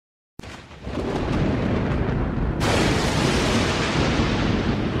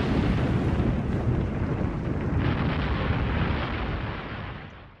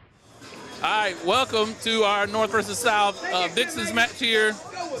right, welcome to our North versus South Vixens match here.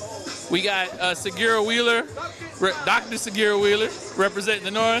 We got Sagirah Wheeler, Dr. Sagirah Wheeler, representing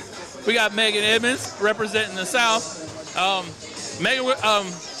the North. We got Meagan Edmonds representing the South. Meagan, I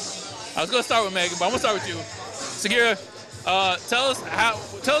was going to start with Meagan, but I'm going to start with you. Sagirah, tell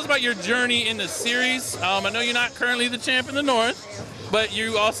us about your journey in the series. I know you're not currently the champ in the North, but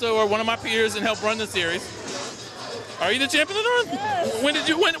you also are one of my peers and help run the series. Are you the champ in the North? Yes. When did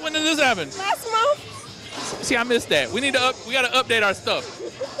this happen? Last month. See, I missed that. We got to update our stuff.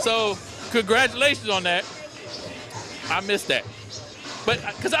 So, congratulations on that. I missed that. But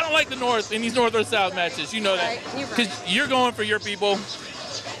because I don't like the North in these North or South matches, you know that. Because you're going for your people,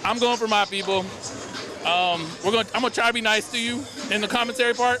 I'm going for my people. I'm gonna try to be nice to you in the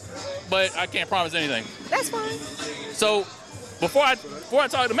commentary part, but I can't promise anything. That's fine. So, before I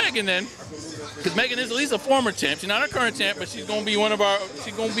talk to Meagan, then, because Meagan is at least a former champ. She's not our current champ, but she's gonna be one of our.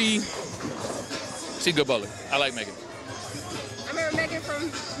 She's a good bowler. I like Meagan. I remember Meagan from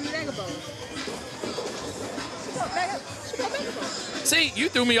Mega Bowl. She got Mega Bowl. See, you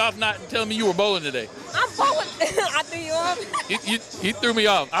threw me off not telling me you were bowling today. I'm bowling. I threw you off. You threw me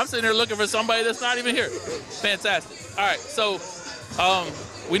off. I'm sitting there looking for somebody that's not even here. Fantastic. All right, so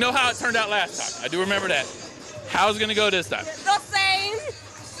we know how it turned out last time. I do remember that. How's it gonna go this time? The same.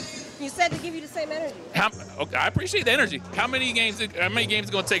 You said to give you the same energy. Okay, I appreciate the energy. How many games is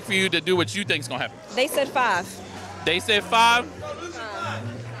it gonna take for you to do what you think is gonna happen? They said 5. They said 5.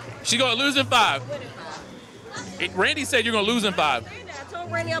 She's gonna lose in 5. Randy said you're gonna lose in 5. I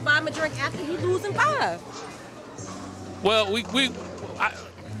told Randy I'll buy him a drink after he loses in 5. Well,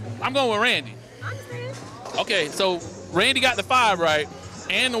 I'm going with Randy. I understand. Okay, so Randy got the 5 right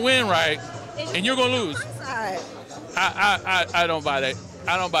and the win right, and you're gonna lose. I don't buy that.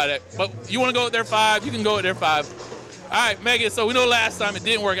 I don't buy that. But you want to go with their 5, you can go with their 5. All right, Meagan, so we know last time it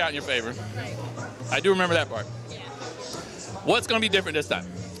didn't work out in your favor. Right. I do remember that part. Yeah. What's going to be different this time?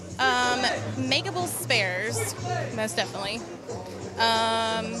 Makeable spares, most definitely.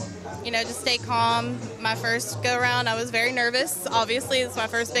 Just stay calm. My first go around, I was very nervous. Obviously, it's my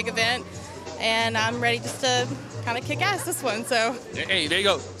first big event, and I'm ready just to kind of kick ass this one. So. Hey, there you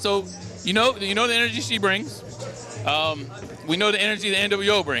go. So you know the energy she brings. We know the energy the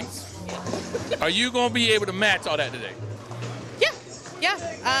NWO brings. Are you going to be able to match all that today? Yeah.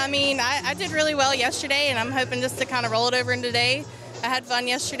 I mean, I did really well yesterday, and I'm hoping just to kind of roll it over in today. I had fun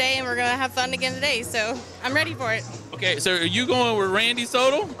yesterday, and we're going to have fun again today, so I'm ready for it. Okay, so are you going with Randy's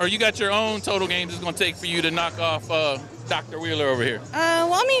total, or you got your own total games it's going to take for you to knock off Dr. Wheeler over here?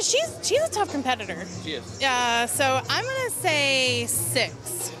 Well, I mean, she's a tough competitor. She is. So I'm going to say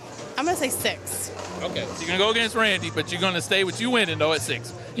 6. Okay, so you're going to go against Randy, but you're going to stay with you winning, though, at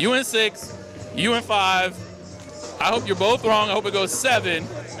 6. You in 6, you in 5. I hope you're both wrong. I hope it goes 7.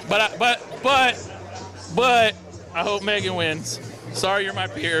 But I hope Meagan wins. Sorry, you're my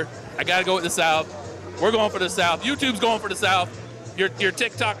peer. I got to go with the South. We're going for the South. YouTube's going for the South. Your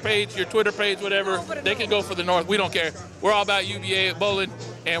TikTok page, your Twitter page, whatever, they can go for the North. We don't care. We're all about UBA at bowling,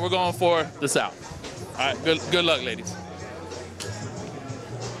 and we're going for the South. All right, good luck, ladies.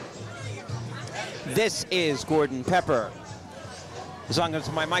 This is Gordon Pepper. As long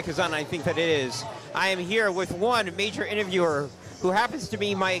as my mic is on, I think that it is. I am here with one major interviewer who happens to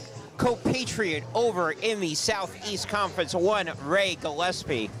be my compatriot over in the Southeast Conference, one Ray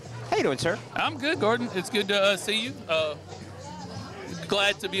Gillespie. How you doing, sir? I'm good, Gordon. It's good to see you.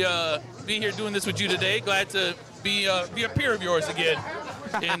 Glad to be here doing this with you today. Glad to be a peer of yours again.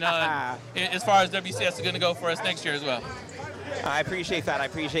 As far as WCS is going to go for us next year as well. I appreciate that.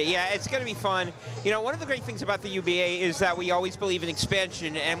 Yeah, it's going to be fun. You know, one of the great things about the UBA is that we always believe in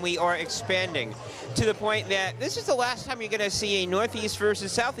expansion, and we are expanding to the point that this is the last time you're going to see a Northeast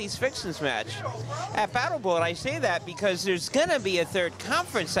versus Southeast Vixens match at Battle Bowl. And I say that because there's going to be a third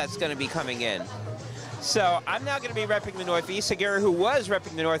conference that's going to be coming in. So I'm now going to be repping the Northeast. Sagirah, who was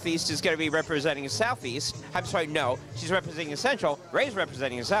repping the Northeast, is going to be representing the Southeast. I'm sorry, no, she's representing the Central. Ray's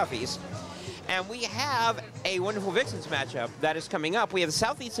representing the Southeast. And we have a wonderful Vixens matchup that is coming up. We have the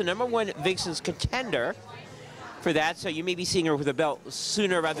Southeast, the #1 Vixens contender for that, so you may be seeing her with a belt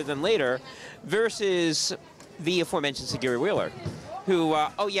sooner rather than later, versus the aforementioned Sagirah Wheeler, who,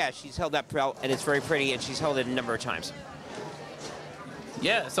 oh yeah, she's held that belt, and it's very pretty, and she's held it a number of times.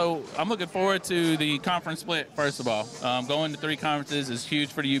 Yeah, so I'm looking forward to the conference split, first of all. Going to 3 conferences is huge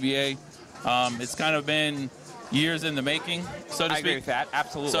for the UBA. It's kind of been years in the making, so to speak. I agree with that,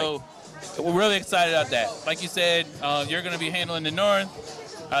 absolutely. So we're really excited about that. Like you said, you're going to be handling the North.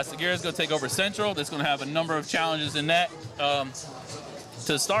 Sagirah's going to take over Central. That's going to have a number of challenges in that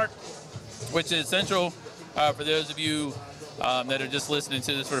to start, which is Central, for those of you that are just listening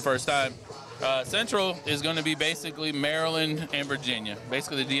to this for the first time, Central is going to be basically Maryland and Virginia.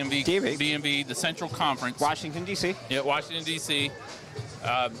 Basically the DMV, the Central Conference. Washington, D.C. Yeah, Washington, D.C.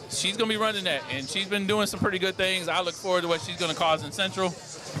 She's going to be running that, and she's been doing some pretty good things. I look forward to what she's going to cause in Central.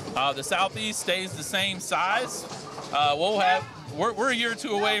 The Southeast stays the same size. We're a year or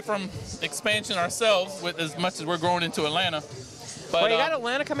two away from expansion ourselves, with as much as we're growing into Atlanta. But, well, you got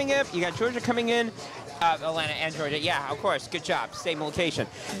Atlanta coming in. You got Georgia coming in. Atlanta and Georgia. Yeah, of course. Good job. Same location.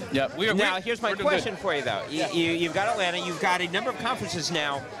 Yeah. Now, here's my question for you, though. You've got Atlanta. You've got a number of conferences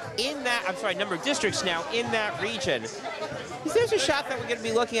now in that. I'm sorry, number of districts now in that region. Is there a shot that we're going to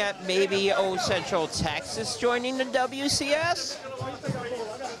be looking at maybe Central Texas joining the WCS?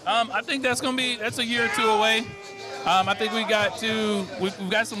 I think that's a year or two away. I think we've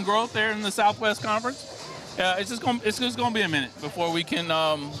got some growth there in the Southwest Conference. It's just going to be a minute before we can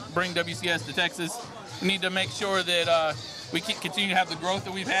bring WCS to Texas. We need to make sure that we continue to have the growth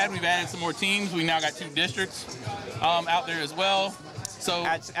that we've had. We've added some more teams. We now got 2 districts out there as well. So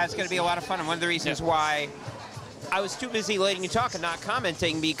that's going to be a lot of fun. And one of the reasons why I was too busy letting you talk and not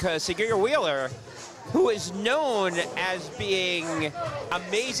commenting, because Sagirah Wheeler, who is known as being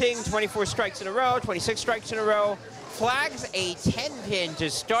amazing, 24 strikes in a row, 26 strikes in a row, flags a 10-pin to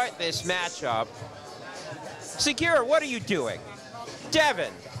start this matchup. Sagirah, what are you doing?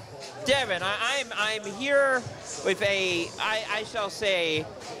 Devin, I'm here with I shall say,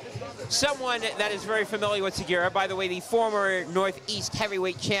 someone that is very familiar with Sagirah. By the way, the former Northeast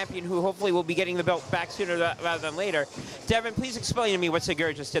heavyweight champion, who hopefully will be getting the belt back sooner rather than later. Devin, please explain to me what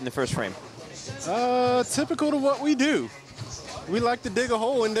Sagirah just did in the first frame. Typical to what we do. We like to dig a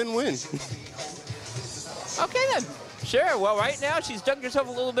hole and then win. Okay, then. Sure. Well, right now, she's dug herself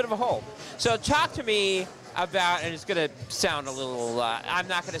a little bit of a hole. So talk to me about, and it's going to sound a little, I'm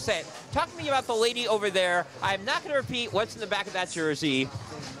not going to say it. Talk to me about the lady over there. I'm not going to repeat what's in the back of that jersey,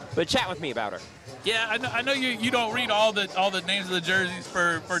 but chat with me about her. Yeah, I know you don't read all the names of the jerseys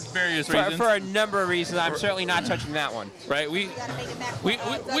for various reasons. For a number of reasons. I'm certainly not touching that one. Right. We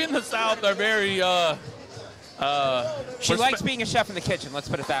in the South are very. She likes being a chef in the kitchen. Let's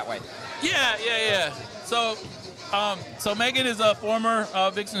put it that way. Yeah. So Meagan is a former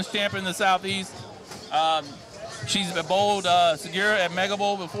Vixens champion in the Southeast. She's bowled Sagirah at Mega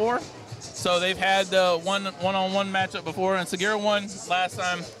Bowl before, so they've had the one-on-one matchup before, and Sagirah won last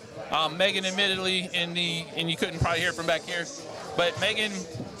time. Meagan admittedly and you couldn't probably hear it from back here, but Meagan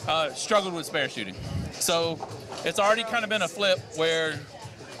struggled with spare shooting. So it's already kind of been a flip where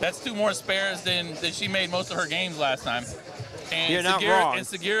that's 2 more spares than she made most of her games last time. And you're not wrong. And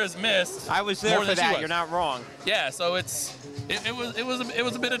Sagirah's missed. I was there for that. You're not wrong. Yeah, so it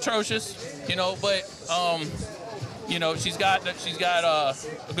was a bit atrocious, but she's got a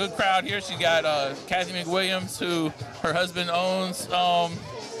good crowd here. She's got Kathy McWilliams, who her husband owns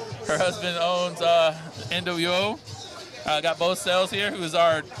NWO. Got both cells here, who is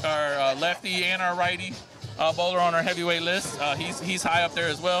our lefty and our righty bowler on our heavyweight list. He's high up there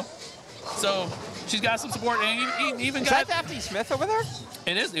as well. So she's got some support, and even got. Is that Daphne Smith over there?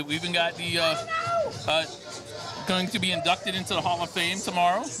 It is. We even got the going to be inducted into the Hall of Fame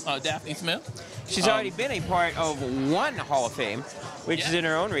tomorrow, Daphne Smith. She's already been a part of one Hall of Fame, which is in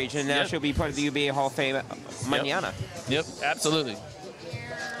her own region. Now she'll be part of the UBA Hall of Fame mañana. Yep, absolutely.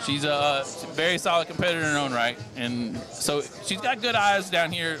 She's a very solid competitor in her own right, and so she's got good eyes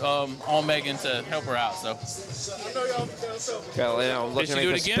down here on Meagan to help her out. So, looking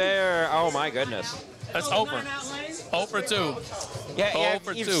at the spare. Oh my goodness. That's Oprah. 0 for 2. Yeah,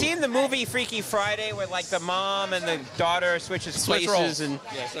 you've seen the movie Freaky Friday, where like the mom and the daughter switches places and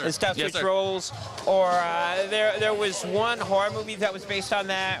stuff, switch roles. Or there was one horror movie that was based on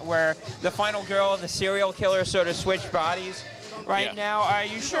that, where the final girl and the serial killer sort of switched bodies. Right now, are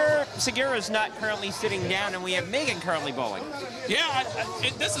you sure Sagirah is not currently sitting down and we have Meagan currently bowling? Yeah,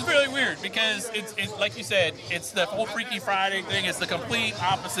 this is really weird because it's like you said, it's the whole Freaky Friday thing. It's the complete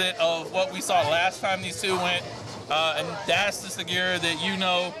opposite of what we saw last time these two went. And that's the Sagirah that you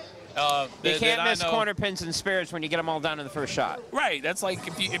know. You can't miss corner pins and spares when you get them all down in the first shot. Right. That's like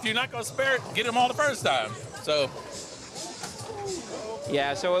if you're not going to spare it, get them all the first time. So.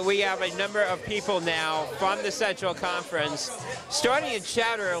 Yeah, so we have a number of people now from the Central Conference starting to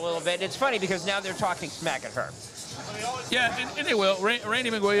chatter a little bit. It's funny because now they're talking smack at her. Yeah, and they will. Randy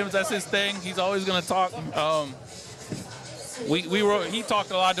McWilliams, that's his thing. He's always going to talk. He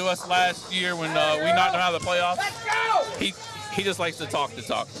talked a lot to us last year when we knocked him out of the playoffs. Let's go! He just likes to talk the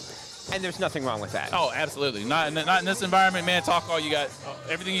talk. And there's nothing wrong with that. Oh, absolutely. Not in this environment, man. Talk all you got.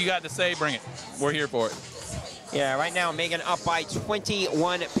 Everything you got to say, bring it. We're here for it. Yeah, right now Meagan up by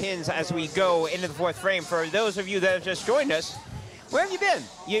 21 pins as we go into the fourth frame. For those of you that have just joined us, Where have you been?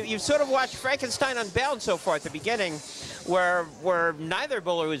 You've sort of watched Frankenstein Unbound so far at the beginning, where neither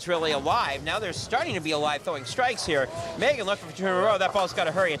bowler was really alive. Now they're starting to be alive, throwing strikes here. Meagan looking for 2 in a row. That ball's got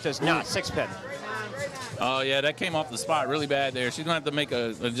to hurry. It does not. 6-pin. Oh, yeah, that came off the spot really bad there. She's going to have to make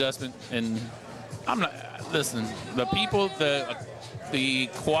an adjustment. And I'm not, listen, the people, the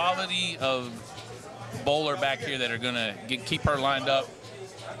quality of bowler back here that are going to keep her lined up,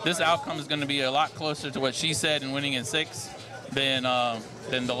 this outcome is going to be a lot closer to what she said in winning in 6 than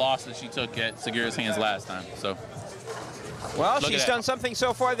the loss that she took at Sagirah's hands last time. So, well, she's done something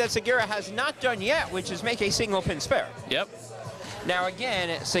so far that Sagirah has not done yet, which is make a single pin spare. Yep. Now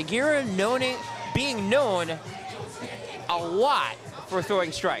again, Sagirah being known a lot for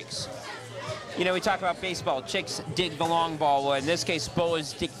throwing strikes. You know, we talk about baseball. Chicks dig the long ball. Well, in this case,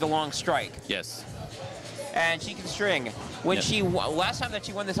 bowlers dig the long strike. Yes. And she can string. When she last time that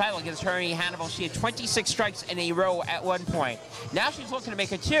she won the title against Hernie Hannibal, she had 26 strikes in a row at one point. Now she's looking to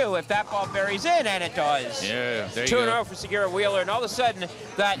make it 2 if that ball buries in, and it does. Yeah, there you 2 go. in a row for Sagirah Wheeler, and all of a sudden,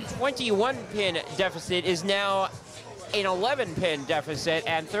 that 21-pin deficit is now an 11-pin deficit,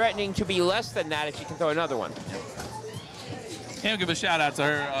 and threatening to be less than that if she can throw another one. And we'll give a shout out to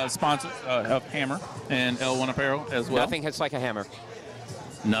her sponsor of Hammer and L1 Apparel as well. Nothing hits like a hammer.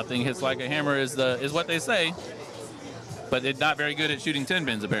 Nothing hits like a hammer is what they say, but it's not very good at shooting 10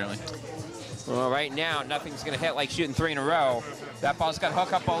 pins apparently. Well, right now nothing's going to hit like shooting 3 in a row. That ball's got to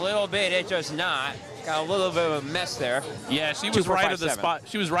hook up a little bit. It does not. Got a little bit of a mess there. Yeah, she was right of the spot.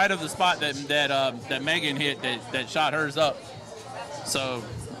 She was right of the spot that Meagan hit that shot hers up. So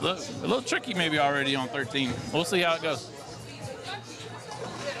a little tricky maybe already on 13. We'll see how it goes.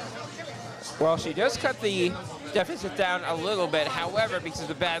 Well, she does cut the deficit down a little bit. However, because of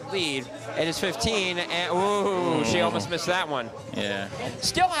the bad lead, it is 15, and ooh, she almost missed that one. Yeah.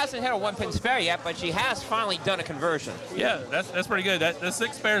 Still hasn't hit a 1-pin spare yet, but she has finally done a conversion. Yeah, that's pretty good. The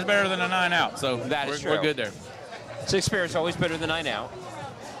 6 spare is better than a 9 out, so that is true. We're good there. 6 spare is always better than 9 out.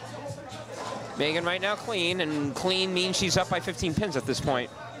 Meagan right now clean, and clean means she's up by 15 pins at this point.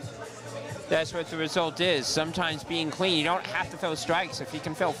 That's what the result is. Sometimes being clean, you don't have to throw strikes. If you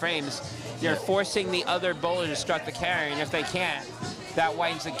can fill frames, you're forcing the other bowler to strut the carry, and if they can't, that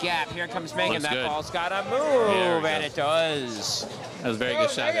widens the gap. Here comes Meagan. Looks that good. ball's got to move, and it does. That was a very good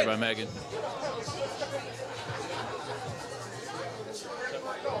shot there by Meagan.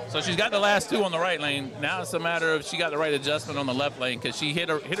 So she's got the last 2 on the right lane. Now it's a matter of she got the right adjustment on the left lane because she hit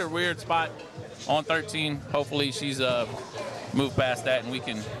her weird spot on 13. Hopefully she's moved past that and we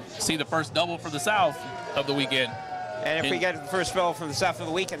can see the first double for the South of the weekend. And if we get the first double from the South of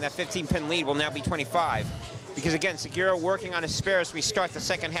the weekend, that 15-pin lead will now be 25. Because again, Sagirah working on his spares. We start the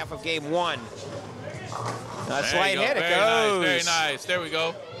second half of game 1. That's light hit. It goes. Very nice. There we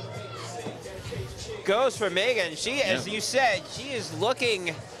go. Goes for Meagan. She, as you said, she is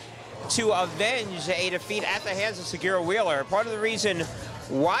looking to avenge a defeat at the hands of Sagirah Wheeler. Part of the reason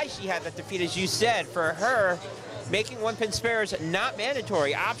why she had that defeat, as you said, for her, making 1-pin spares not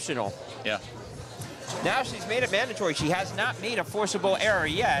mandatory, optional. Yeah. Now she's made it mandatory. She has not made a forcible error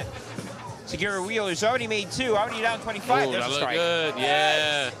yet. Sagirah Wheeler's already made 2, already down 25. Ooh, There's a strike. Good,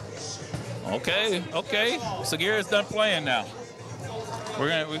 yeah. Okay. Sagirah's done playing now.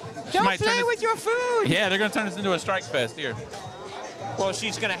 Don't play with your food. Yeah, they're gonna turn this into a strike fest here. Well,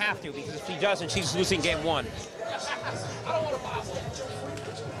 she's gonna have to, because if she doesn't, she's losing game 1.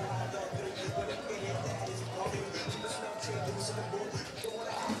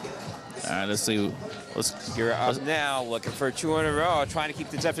 All right, let's see. Sagirah up now, looking for 2 in a row, trying to keep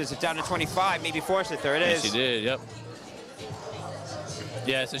the deficit down to 25, maybe force it. There it is. She did, yep.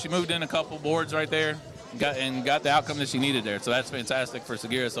 Yeah, so she moved in a couple boards right there, got the outcome that she needed there. So that's fantastic for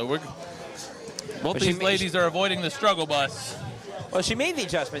Sagirah. So both these ladies are avoiding the struggle bus. Well, she made the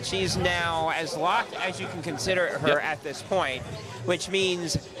adjustment. She's now as locked as you can consider her at this point, which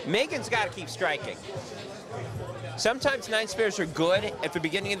means Meagan's got to keep striking. Sometimes 9 spares are good. At the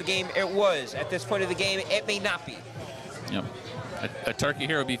beginning of the game, it was. At this point of the game, it may not be. Yep. A turkey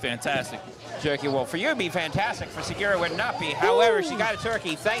here would be fantastic. Turkey, well, for you, it would be fantastic. For Sagirah, it would not be. However, she got a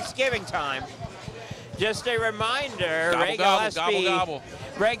turkey. Thanksgiving time. Just a reminder,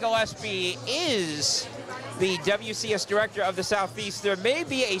 Ray Gillespie is the WCS director of the Southeast. There may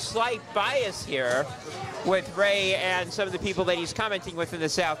be a slight bias here with Ray and some of the people that he's commenting with in the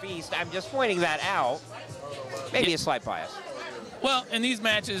Southeast. I'm just pointing that out. Maybe a slight bias. Well, in these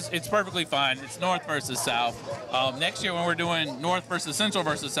matches, it's perfectly fine. It's North versus South. Next year when we're doing North versus Central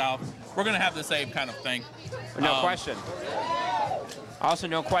versus South, we're going to have the same kind of thing. No question. Also,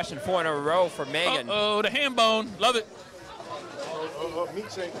 no question, 4 in a row for Meagan. Uh-oh, the ham bone. Love it.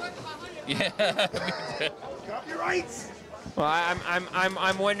 Meat shake. Yeah. Copyrights. Well,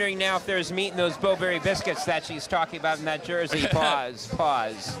 I'm wondering now if there's meat in those Bowberry biscuits that she's talking about in that jersey.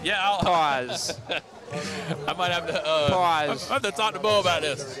 Pause. Yeah, Pause. I might have to Pause. I have to talk to Bo about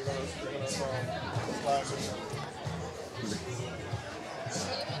this.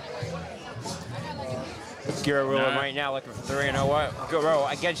 Sagirah Wheeler right now looking for 3-0.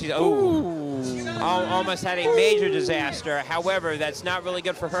 What? Again, she's almost had a major disaster. However, that's not really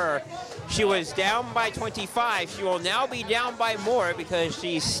good for her. She was down by 25. She will now be down by more because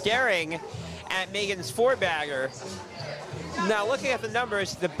she's staring at Meagan's four-bagger. Now, looking at the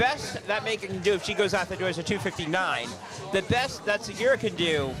numbers, the best that Meagan can do if she goes out the door is a 259. The best that Sagirah can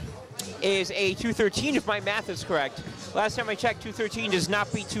do is a 213, if my math is correct. Last time I checked, 213 does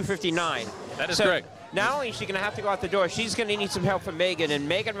not beat 259. That is correct. Not only is she going to have to go out the door, she's going to need some help from Meagan, and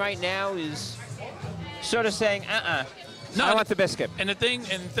Meagan right now is sort of saying, no, I want the biscuit. And the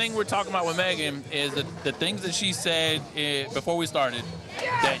thing we're talking about with Meagan is the things that she said before we started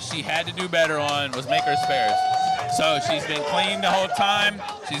that she had to do better on was make her spares. So she's been clean the whole time.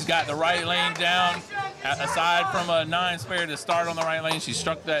 She's got the right lane down. Aside from a 9 spare to start on the right lane, she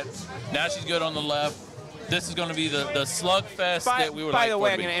struck that. Now she's good on the left. This is going to be the slugfest that we would like. By the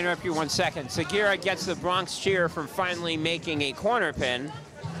way, I'm going to interrupt you 1 second. Sagirah gets the Bronx cheer from finally making a corner pin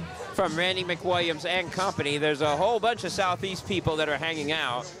from Randy McWilliams and company. There's a whole bunch of Southeast people that are hanging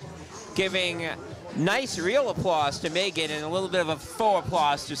out, giving nice real applause to Meagan and a little bit of a faux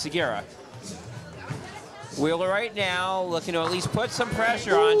applause to Sagirah. Wheeler right now looking to at least put some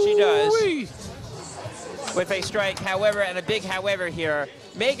pressure on. She does. With a strike, however, and a big however here,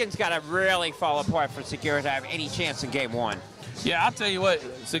 Meagan's got to really fall apart for Sagirah to have any chance in game 1. Yeah, I'll tell you what,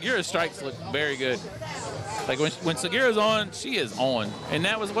 Sagirah's strikes look very good. Like when Sagirah's on, she is on. And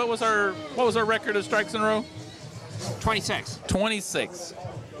that was what was her record of strikes in a row? 26. 26.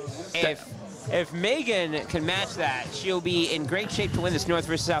 If Meagan can match that, she'll be in great shape to win this North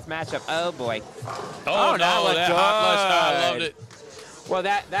versus South matchup. Oh boy. Oh no, that hot flush, I loved it. Well,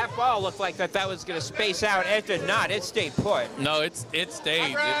 that ball looked like that was going to space out. It did not. It stayed put. No, it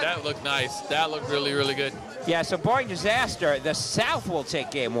stayed. That looked nice. That looked really, really good. Yeah, so barring disaster, the South will take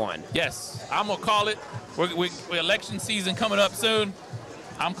game 1. Yes, I'm going to call it. We election season coming up soon.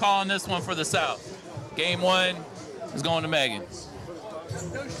 I'm calling this one for the South. Game 1 is going to Meagan. No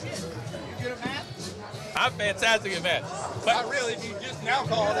shit. You good at math? I'm fantastic at math. Not really. You just now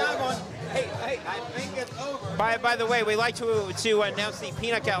called it. Hey, I think it's over. By the way, we like to announce the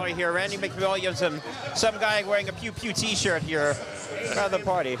peanut gallery here. Randy McWilliams and some guy wearing a Pew Pew t-shirt here at the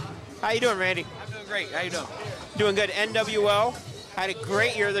party. How you doing, Randy? I'm doing great. How you doing? Doing good. NWO had a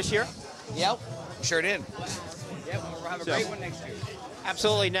great year this year. Yep. Sure did. Yep, we'll have a great one next year.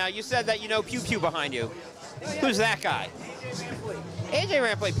 Absolutely. Now, you said that you know Pew Pew behind you. Who's that guy? AJ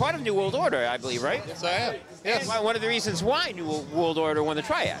Rampley, part of New World Order, I believe, right? Yes, I am. Yes. One of the reasons why New World Order won the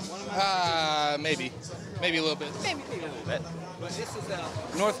triad. Maybe a little bit. Maybe a little bit. But this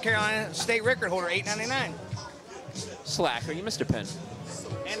is North Carolina state record holder, 899. Slacker, you missed a pin.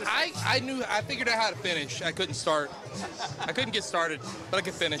 And I figured out how to finish. I couldn't start. I couldn't get started, but I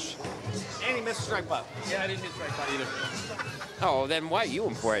could finish. And he missed a strike putt. Yeah, I didn't hit strike putt either. Oh, then why are you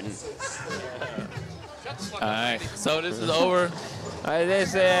important? All right, so this is over.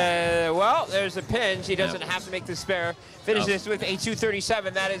 Well, there's a pin. She doesn't have to make the spare. Finish this with a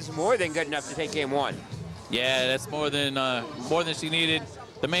 237. That is more than good enough to take game 1. Yeah, that's more than she needed.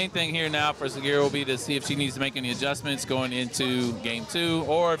 The main thing here now for Sagirah will be to see if she needs to make any adjustments going into game 2,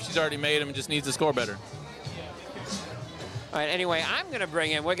 or if she's already made them and just needs to score better. All right, anyway, I'm going to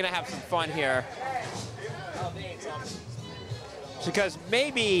bring in, we're going to have some fun here. Because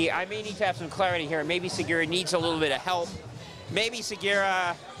maybe, I may need to have some clarity here. Maybe Sagirah needs a little bit of help. Maybe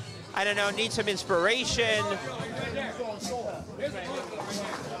Sagirah, I don't know, needs some inspiration.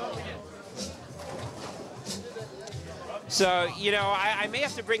 So, you know, I may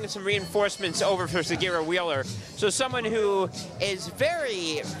have to bring some reinforcements over for Sagirah Wheeler. So someone who is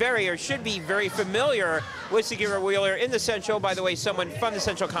very, or should be very familiar with Sagirah Wheeler in the Central. By the way, someone from the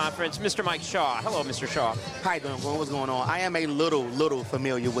Central Conference, Mr. Mike Shaw. Hello, Mr. Shaw. How you doing, Glenn? What's going on? I am a little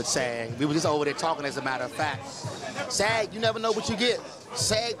familiar with SAG. We were just over there talking, as a matter of fact. SAG, you never know what you get.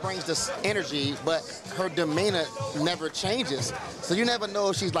 SAG brings this energy, but her demeanor never changes. So you never know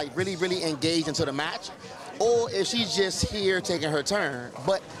if she's like really engaged into the match, or if she's just here taking her turn.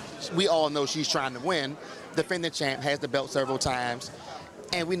 But we all know she's trying to win. Defending champ, has the belt several times,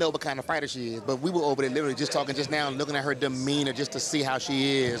 and we know what kind of fighter she is. But we were over there literally just talking just now and looking at her demeanor just to see how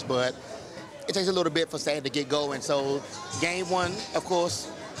she is. But it takes a little bit for SAG to get going. So game 1, of course,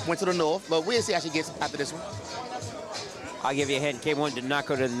 went to the North, but we'll see how she gets after this one. I'll give you a hint. Game 1 did not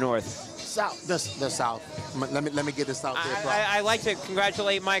go to the North. South. The South. Let me get this out there. I'd like to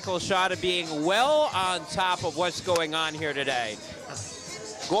congratulate Michael Shaw to being well on top of what's going on here today.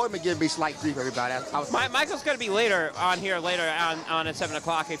 Gordon may give me slight grief, everybody. Michael's going to be later on at 7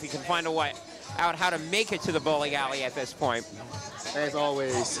 o'clock if he can find a way out how to make it to the bowling alley at this point. As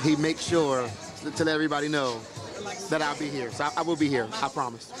always, he makes sure to let everybody know that I'll be here. So I will be here, I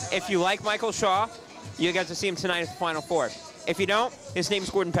promise. If you like Michael Shaw, you get to see him tonight at the Final Four. If you don't, his name's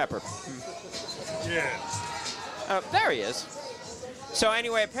Gordon Pepper. Yeah. There he is. So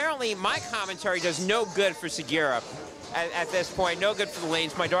anyway, apparently my commentary does no good for Sagirah at this point. No good for the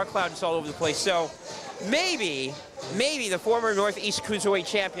lanes. My dark cloud is all over the place. So maybe the former Northeast Cruiserweight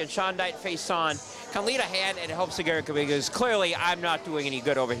champion, Shondite Faison, can lead a hand and help Sagirah because clearly I'm not doing any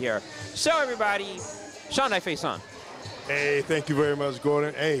good over here. So everybody, Shondite Faison. Hey, thank you very much,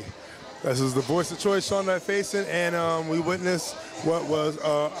 Gordon. Hey, this is the voice of choice, Shondite Faison, and we witnessed what was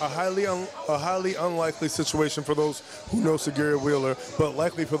a highly unlikely situation for those who know Sagirah Wheeler, but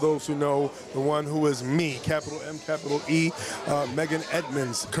likely for those who know the one who is me, capital M, capital E, Meagan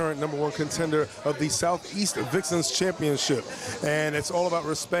Edmonds, current #1 contender of the Southeast Vixens Championship. And it's all about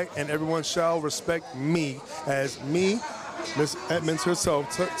respect, and everyone shall respect me as me. Miss Edmonds herself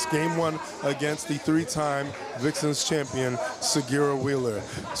took game 1 against the 3-time Vixens champion, Sagirah Wheeler.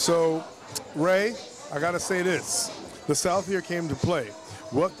 So, Ray, I gotta say this. The South here came to play.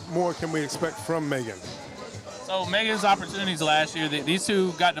 What more can we expect from Meagan? So Meagan's opportunities last year, these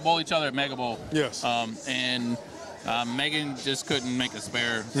two got to bowl each other at Mega Bowl. Yes. Meagan just couldn't make a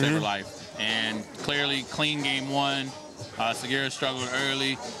spare, save her life. And clearly, clean game 1. Sagirah struggled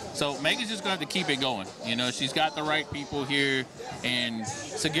early. So Meagan's just going to have to keep it going. You know, she's got the right people here. And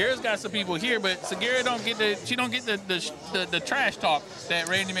Sagirah's got some people here, but Sagirah don't get the trash talk that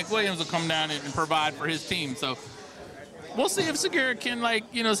Randy McWilliams will come down and provide for his team. So we'll see if Sagirah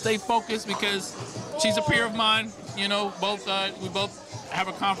can, stay focused because she's a peer of mine. You know, we both have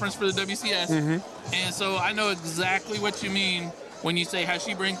a conference for the WCS. And so I know exactly what you mean when you say how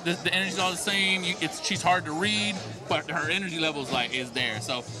she brings the energy's all the same. She's hard to read, but her energy level is there.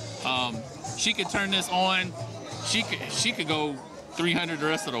 So she could turn this on. She could go 300 the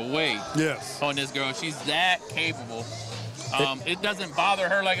rest of the way. Yes. On this girl, she's that capable. It doesn't bother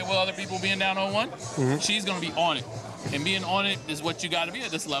her like it will other people being down 0-1. She's gonna be on it, and being on it is what you got to be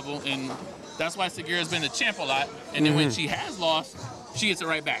at this level, and that's why Sagirah's been the champ a lot. And then when she has lost, she gets it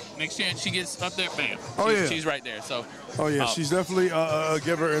right back. Next chance she gets up there, bam. She's right there. So. Oh yeah, she's definitely a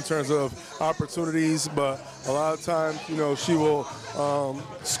giver in terms of opportunities, but a lot of times, she will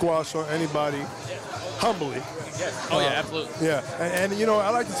squash on anybody humbly. Oh yeah, absolutely. Yeah, and I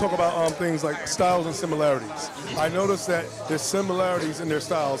like to talk about things like styles and similarities. I noticed that there's similarities in their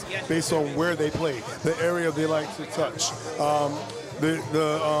styles based on where they play, the area they like to touch.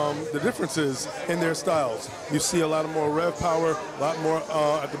 The differences in their styles. You see a lot more rev power, a lot more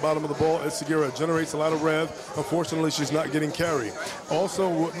at the bottom of the ball. As Sagirah generates a lot of rev. Unfortunately, she's not getting carry. Also,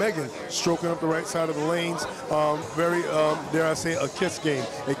 with Meagan, stroking up the right side of the lanes. Very, dare I say, a kiss game.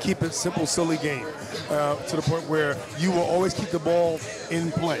 A keep it simple, silly game. To the point where you will always keep the ball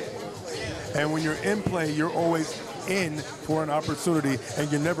in play. And when you're in play, you're always in for an opportunity,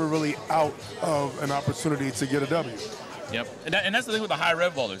 and you're never really out of an opportunity to get a W. Yep, and that's the thing with the high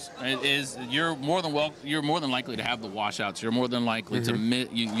rev bowlers is you're more than likely to have the washouts. You're more than likely to miss.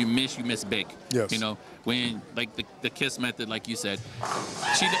 You miss big. Yes. You know, when the kiss method, like you said,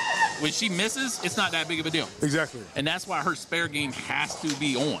 when she misses, it's not that big of a deal. Exactly. And that's why her spare game has to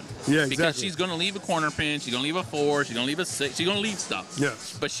be on. Yeah, exactly. Because she's going to leave a corner pin. She's going to leave a 4. She's going to leave a 6. She's going to leave stuff.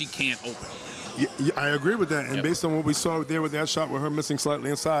 Yes. But she can't open. Yeah, I agree with that, and based on what we saw there with that shot with her missing slightly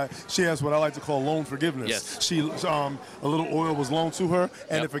inside, she has what I like to call loan forgiveness. Yes. She, a little oil was loaned to her,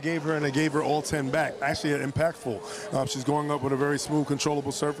 and it forgave her, and it gave her all 10 back. Actually, impactful. She's going up with a very smooth,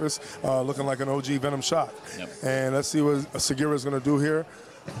 controllable surface, looking like an OG Venom shot. Yep. And let's see what Sagirah is going to do here.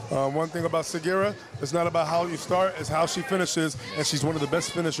 One thing about Sagirah, it's not about how you start, it's how she finishes, and she's one of the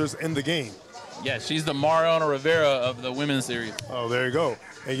best finishers in the game. Yeah, she's the Mariano Rivera of the women's series. Oh, there you go.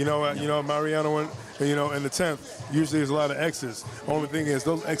 And you know what? Mariano, in the 10th, usually there's a lot of X's. Only thing is,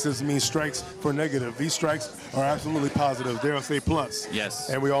 those X's mean strikes for negative. These strikes are absolutely positive. Dare I say plus.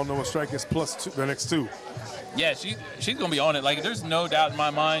 Yes. And we all know a strike is plus the next 2. Yeah, she's going to be on it. Like, there's no doubt in my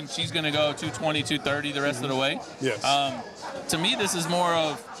mind she's going to go 220, 230 the rest of the way. Yes. To me, this is more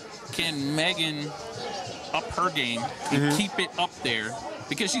of, can Meagan up her game and keep it up there?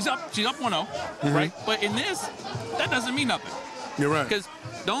 Because she's up 1-0, right? But in this, that doesn't mean nothing. You're right. Because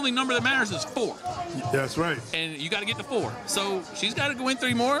the only number that matters is 4. That's right. And you got to get to 4. So she's got to go in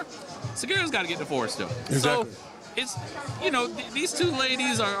 3 more. Sagirah's got to get to 4 still. Exactly. So it's, you know, these two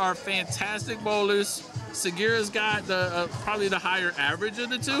ladies are fantastic bowlers. Sagirah's got the probably the higher average of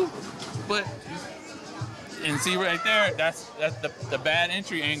the two, but and see right there, that's the bad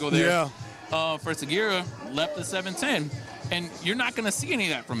entry angle there. Yeah. For Sagirah, left the 7-10, and you're not going to see any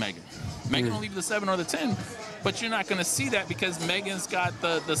of that from Meagan. Meagan will leave the 7 or the 10, but you're not going to see that because Meagan's got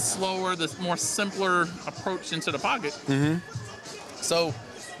the slower, the more simpler approach into the pocket. So,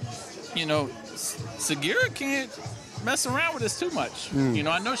 you know, Sagirah can't mess around with this too much. You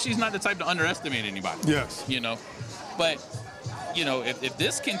know, I know she's not the type to underestimate anybody. Yes. You know, but, you know, if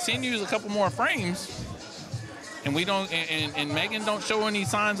this continues a couple more frames, and we don't, and Meagan don't show any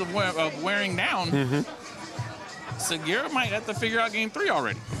signs of wearing down, Sagirah might have to figure out game 3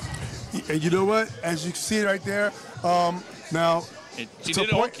 already. And you know what? As you can see right there, now. She did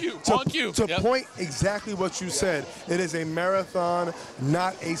it on cue. To point exactly what you said, it is a marathon,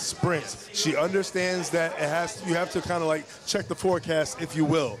 not a sprint. She understands that you have to kind of like check the forecast, if you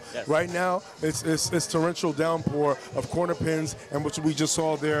will. Yes. Right now, it's torrential downpour of corner pins, and which we just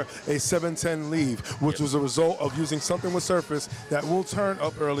saw there, a 7-10 leave, which was a result of using something with surface that will turn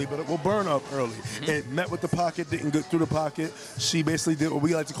up early, but it will burn up early. It met with the pocket, didn't get through the pocket. She basically did what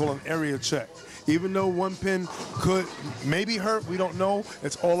we like to call an area check. Even though one pin could maybe hurt, we don't know.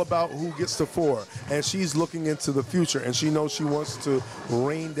 It's all about who gets to 4. And she's looking into the future, and she knows she wants to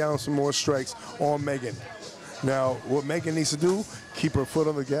rain down some more strikes on Meagan. Now, what Meagan needs to do, keep her foot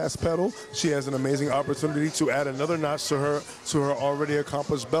on the gas pedal. She has an amazing opportunity to add another notch to her already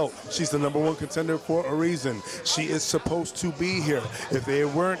accomplished belt. She's the #1 contender for a reason. She is supposed to be here. If they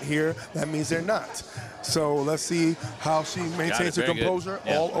weren't here, that means they're not. So let's see how she maintains her composure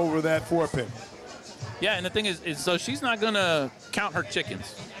all over that 4-pin. Yeah, and the thing is so she's not going to count her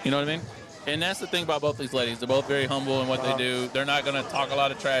chickens. You know what I mean? And that's the thing about both these ladies. They're both very humble in what they do. They're not going to talk a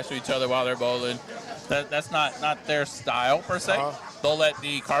lot of trash to each other while they're bowling. That's not their style, per se. They'll let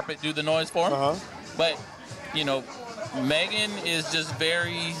the carpet do the noise for them. But, you know, Meagan is just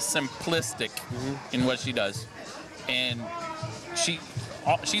very simplistic in what she does. And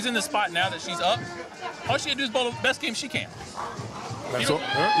she's in the spot now that she's up. All she got to do is bowl the best game she can.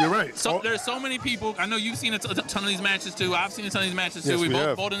 You're right. So there's so many people. I know you've seen a ton of these matches too. I've seen a ton of these matches too. We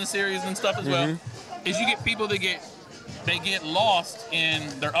both bowled in the series and stuff as well. Is you get people that get lost in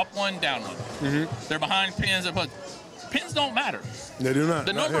they're up 1, down 1. They're behind pins. Pins don't matter. They do not.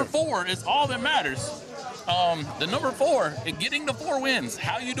 The number 4 is all that matters. The number 4, getting the 4 wins.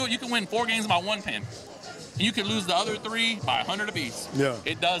 How you do it? You can win 4 games by 1 pin. You can lose the other 3 by 100 apiece. Yeah.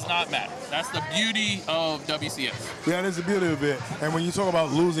 It does not matter. That's the beauty of WCS. Yeah, that's the beauty of it. And when you talk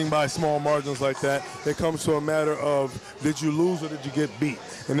about losing by small margins like that, it comes to a matter of did you lose or did you get beat?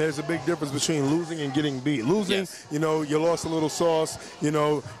 And there's a big difference between losing and getting beat. Losing, you know, you lost a little sauce. You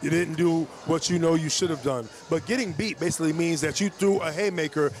know, you didn't do what you know you should have done. But getting beat basically means that you threw a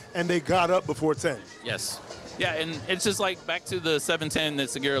haymaker and they got up before 10. Yes. Yeah, and it's just like back to the 7-10 that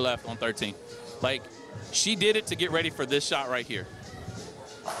Sagirah left on 13. Like, she did it to get ready for this shot right here.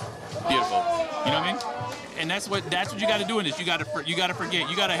 Beautiful. You know what I mean? And that's what you got to do in this. You got to forget.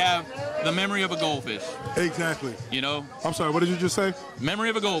 You got to have the memory of a goldfish. Exactly. You know? I'm sorry, what did you just say? Memory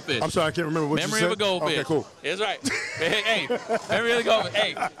of a goldfish. I'm sorry, I can't remember what you said. Memory of a goldfish. Okay, cool. That's right. hey, memory of the goldfish.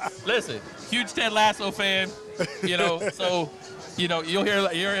 Hey, listen, huge Ted Lasso fan, you know, so, you know, you'll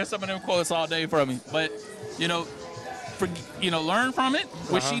hear some of them quotes all day from me. But, you know, learn from it,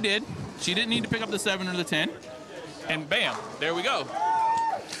 which she did. She didn't need to pick up the 7 or the 10. And bam, there we go.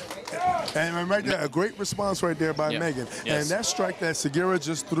 And right there, a great response right there by Meagan. And that strike that Sagirah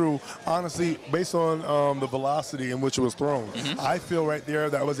just threw, honestly, based on the velocity in which it was thrown, I feel right there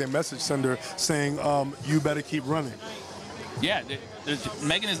that was a message sender saying, you better keep running. Yeah,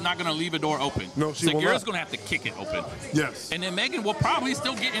 Meagan is not going to leave a door open. No, she will not. Sagirah's going to have to kick it open. Yes. And then Meagan will probably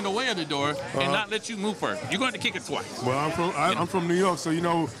still get in the way of the door and not let you move first. You're going to have to kick it twice. Well, I'm from New York, so you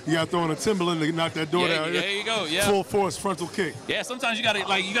know you got to throw in a Timberland to knock that door down. There you go. Yeah. Full force frontal kick. Yeah. Sometimes you got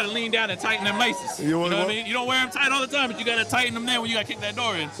to lean down and tighten them laces. You know what I mean? You don't wear them tight all the time, but you got to tighten them there when you got to kick that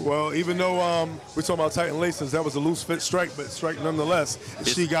door in. Well, even though we're talking about tighten laces, that was a loose fit strike, but strike nonetheless.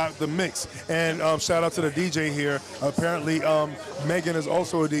 She got the mix. And shout out to the DJ here. Apparently, Meagan is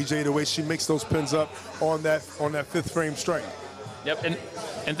also a DJ, the way she makes those pins up on that 5th frame strike. Yep,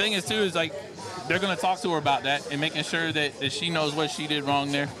 and thing is too is like they're gonna talk to her about that and making sure that she knows what she did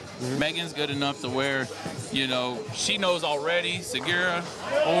wrong there. Meagan's good enough to where, you know, she knows already. Sagirah,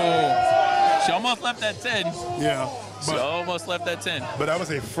 she almost left that 10. Yeah. She almost left that 10. But that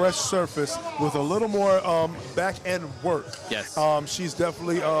was a fresh surface with a little more back end work. Yes. She's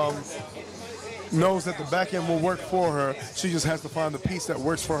definitely knows that the back end will work for her. She just has to find the piece that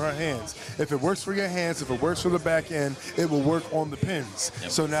works for her hands. If it works for your hands, if it works for the back end, it will work on the pins.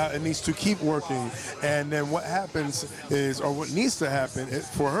 Yep. So now it needs to keep working. And then what happens is, or what needs to happen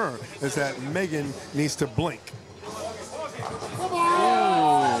for her, is that Meagan needs to blink.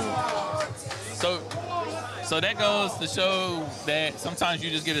 So that goes to show that sometimes you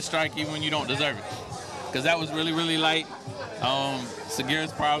just get a strike even when you don't deserve it. Because that was really, really light.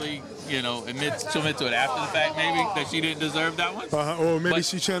 Sagirah's probably, you know, she'll admit to it after the fact, maybe, that she didn't deserve that one. Or maybe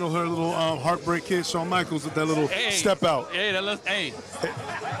she channeled her little heartbreak kid, Shawn Michaels, with that little step out. Hey,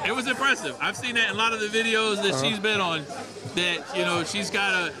 it was impressive. I've seen that in a lot of the videos that she's been on, that, you know, she's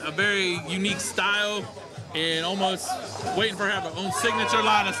got a very unique style and almost waiting for her to have her own signature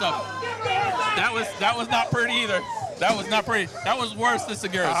line of stuff. That was not pretty either. That was not pretty. That was worse than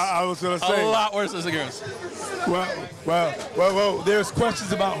Sagirah's. I was going to say. A lot worse than Sagirah's. Well, there's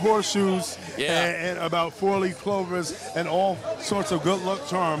questions about horseshoes Yeah. and about four-leaf clovers and all sorts of good luck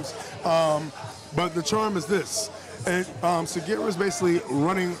charms. But the charm is this. And Sagirah is basically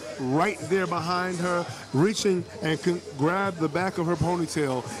running right there behind her, reaching and can grab the back of her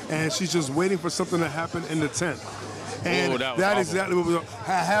ponytail, and she's just waiting for something to happen in the tent. And that is exactly what we were.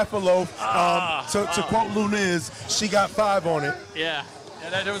 Half a loaf. To quote Luniz, she got 5 on it. Yeah,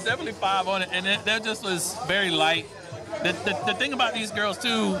 there was definitely 5 on it, and that just was very light. The thing about these girls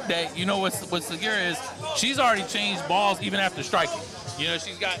too, that you know what Sagirah is, she's already changed balls even after striking. You know,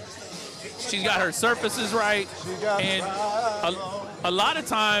 she's got her surfaces right, and a lot of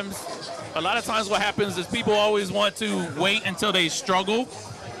times what happens is people always want to wait until they struggle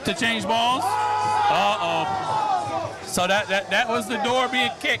to change balls. So that was the door being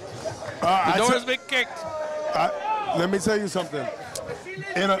kicked. The door has been kicked. Let me tell you something.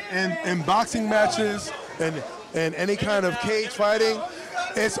 In boxing matches and any kind of cage fighting,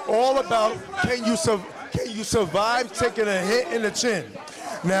 it's all about can you survive taking a hit in the chin.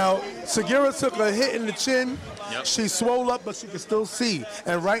 Now, Sagirah took a hit in the chin. Yep. She swole up, but she can still see.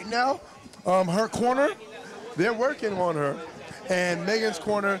 And right now, her corner, they're working on her. And Meagan's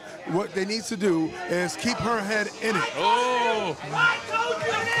corner, what they need to do is keep her head in it. Oh! I told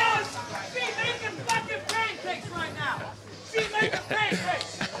you this! She's making fucking pancakes right now! She's making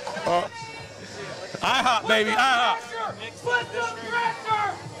pancakes! IHOP, baby, IHOP. Put the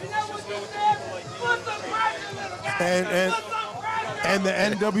pressure! Is that what you said? Put the pressure, little guy! And the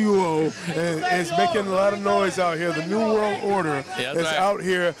NWO is making a lot of noise out here. The New World Order is out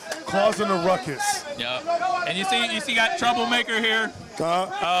here causing a ruckus. Yeah. And you see, got Troublemaker here.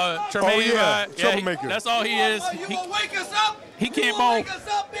 Tremaine, Troublemaker. That's all he is. You gonna wake us up? He can't bowl. Wake us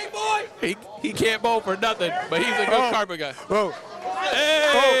up, big boy? He can't bowl for nothing, but he's a good carpet guy. Whoa,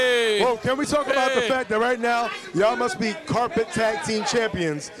 can we talk about the fact that right now y'all must be carpet tag team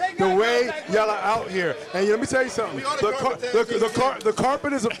champions the way y'all are out here. And let me tell you something. The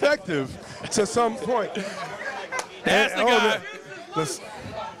carpet is effective to some point. That's the guy.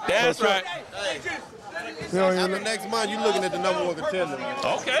 That's right. After next month, you're looking at the #1 contender.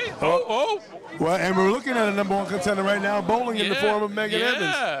 Okay. Well, and we're looking at a #1 contender right now, bowling in the form of Meagan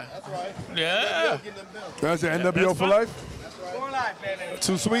Edmonds. That's right. Yeah. That's the NWO for life.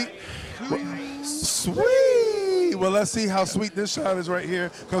 Too sweet? Sweet! Well, let's see how sweet this shot is right here.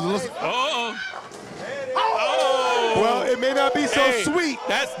 Well, it may not be so sweet,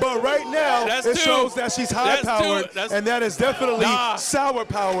 but right now it shows that she's high-powered, and that is definitely sour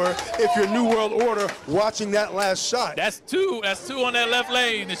power if you're New World Order watching that last shot. That's two on that left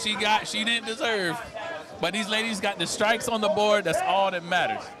lane that she didn't deserve. But these ladies got the strikes on the board. That's all that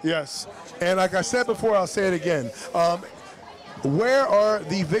matters. Yes. And like I said before, I'll say it again. Where are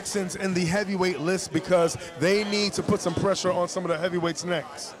the Vixens in the heavyweight list? Because they need to put some pressure on some of the heavyweights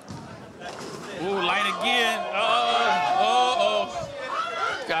next. Ooh, light again.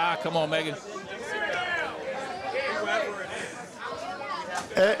 God, come on, Meagan.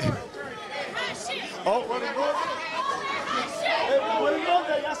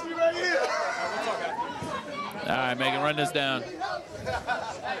 All right, Meagan, run this down.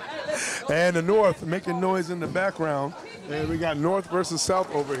 And the North making noise in the background. And we got North versus South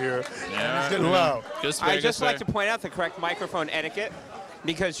over here. And it's getting loud. I just like to point out the correct microphone etiquette,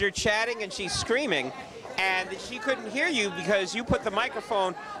 because you're chatting and she's screaming, and she couldn't hear you because you put the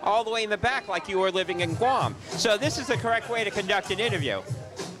microphone all the way in the back like you were living in Guam. So this is the correct way to conduct an interview.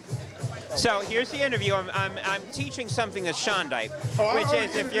 So here's the interview. I'm teaching something that's Shondyke, which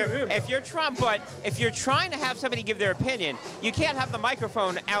is if you're trying to have somebody give their opinion, you can't have the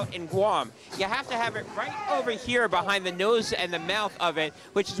microphone out in Guam. You have to have it right over here behind the nose and the mouth of it,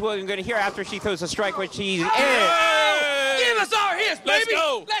 which is what we're going to hear after she throws a strike, which she's Give us our hits, baby! Let's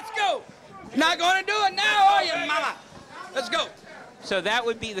go! Let's go! Not going to do it now, are you, mama? Let's go. So that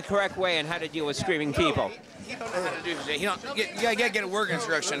would be the correct way on how to deal with screaming people. He don't know how to do this. You gotta get a work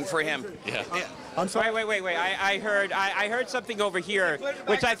instruction for him. Yeah. I'm sorry. Wait. I heard something over here,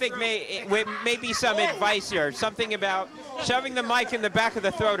 which I think may be some advice here. Something about shoving the mic in the back of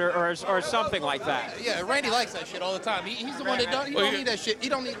the throat or something like that. Yeah, Randy likes that shit all the time. He's the one that don't need that shit. He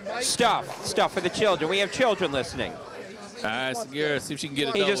don't need the mic. Stuff for the children. We have children listening. All right, Sagirah, see if she can get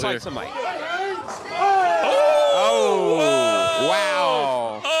it. He just here. likes the mic. Oh!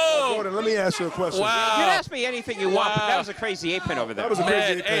 Wow! Gordon, let me ask you a question. Wow! You can ask me anything you want, but that was a crazy 8-pin over there. That was a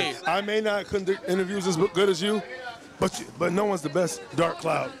crazy Man, 8-pin. I may not conduct interviews as good as you, but no one's the best dark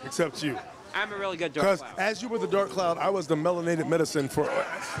cloud except you. I'm a really good dark Because cloud. as you were the dark cloud, I was the melanated medicine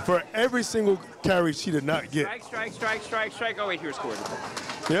for every single carry she did not get. Strike. Oh, wait, here's Gordon.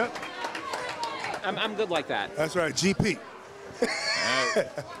 Yep. I'm good like that. That's right, GP.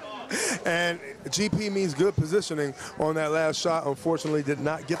 And GP means good positioning on that last shot. Unfortunately, did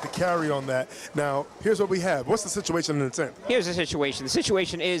not get the carry on that. Now, here's what we have. What's the situation in the 10th? Here's the situation. The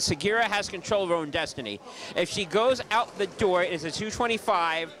situation is Sagirah has control of her own destiny. If she goes out the door, it is a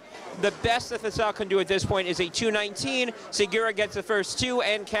 225. The best that the South can do at this point is a 219. Sagirah gets the first two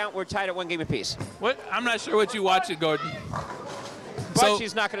and count. We're tied at 1 game apiece. What? I'm not sure what you watch it, Gordon. But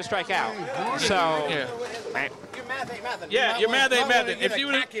she's not going to strike out. So. Yeah. Your math ain't mathing. Yeah, your math ain't mathing. If you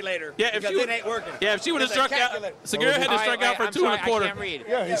would calculator, yeah, if it ain't working. Yeah, if she would have struck out, Sagirah had to strike out for I'm 2 sorry, and a quarter. I can't read.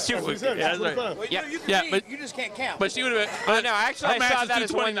 Yeah, he's Yeah, that's right. Well, Yeah. you can Yeah, read, but you just can't count. But she would have. Oh, no, actually, her I saw match that is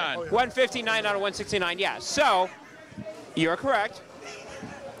as 229. 159 out of 169. Yeah, so you're correct.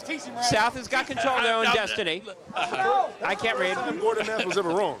 South has got control of their own destiny. I can't read. Gordon math was ever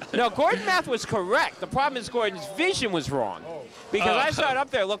wrong. No, Gordon math was correct. The problem is Gordon's vision was wrong. Because I saw it up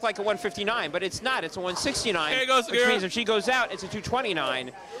there, it looked like a 159, but it's not. It's a 169. Here goes, which means if she goes out, it's a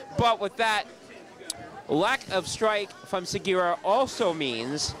 229. But with that lack of strike from Sagirah also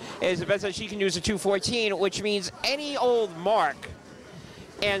means is the best that she can use a 214, which means any old mark,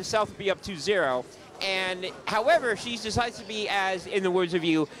 and South will be up 2-0. And however, she decides to be, as in the words of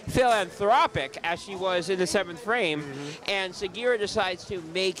you, philanthropic as she was in the 7th frame, and Sagirah decides to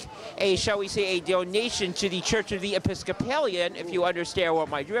make a, shall we say, a donation to the Church of the Episcopalian, if you understand what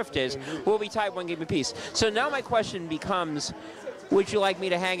my drift is. We'll be tied 1 game apiece. So now my question becomes, would you like me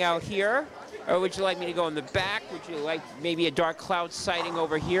to hang out here? Or would you like me to go in the back? Would you like maybe a dark cloud sighting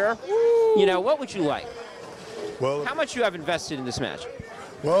over here? You know, what would you like? Well, how much you have invested in this match?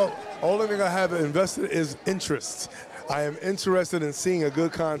 Well, only thing I have invested is interest. I am interested in seeing a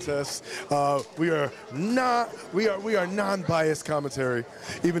good contest. We are non-biased commentary,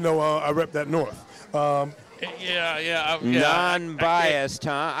 even though I rep that North. Yeah. Non-biased,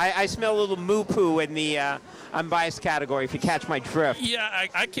 huh? I smell a little moo-poo in the unbiased category, if you catch my drift. Yeah,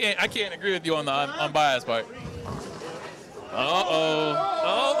 I can't agree with you on the unbiased part.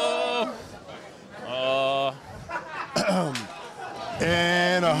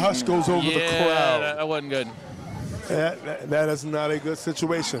 And a hush goes over the crowd. That wasn't good. That is not a good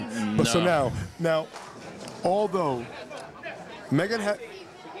situation. But so now, although Meagan had...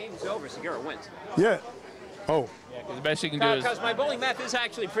 The game's over, Sagirah wins. Yeah. Oh. Yeah, because the best she can do is... Because my bowling math is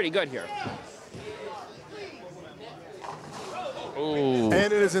actually pretty good here. Ooh. And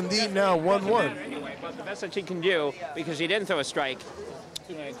it is indeed now 1-1. Anyway, but the best that she can do, because she didn't throw a strike,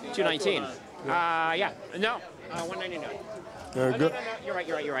 219. Yeah. No, 199. No,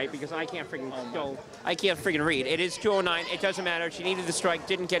 you're right, because I can't friggin' read. It is 209. It doesn't matter. She needed the strike,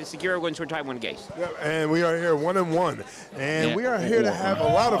 didn't get it. Sagirah wins, we're tied 1 game. Yep, and we are here 1-1. And we are here to have a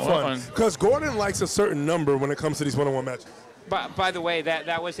lot of fun. Because Gordon likes a certain number when it comes to these 1-on-1 matches. But by the way,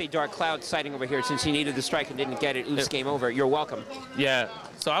 that was a dark cloud sighting over here since he needed the strike and didn't get it. Oops, game over. You're welcome. Yeah.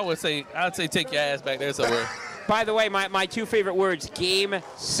 So I'd say take your ass back there somewhere. By the way, my 2 favorite words, Game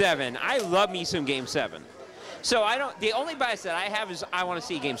 7. I love me some Game 7. So the only bias that I have is I want to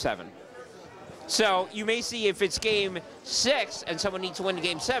see Game 7. So you may see if it's Game 6 and someone needs to win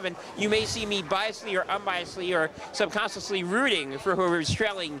Game 7, you may see me biasedly or unbiasedly or subconsciously rooting for whoever's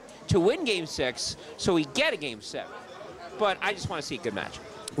trailing to win Game 6 so we get a Game 7. But I just want to see a good match.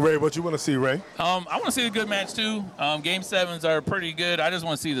 Ray, what you want to see, Ray? I want to see a good match, too. Game 7s are pretty good. I just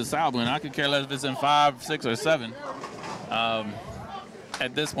want to see the South win. I could care less if it's in 5, 6, or 7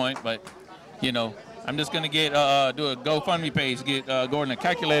 at this point. But, you know, I'm just going to do a GoFundMe page, get Gordon a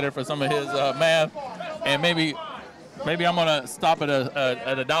calculator for some of his math. And maybe I'm going to stop at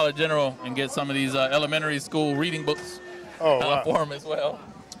a Dollar General and get some of these elementary school reading books for him as well.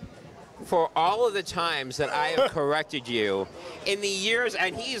 For all of the times that I have corrected you in the years,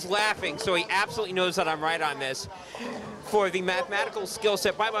 and he's laughing, so he absolutely knows that I'm right on this. for the mathematical skill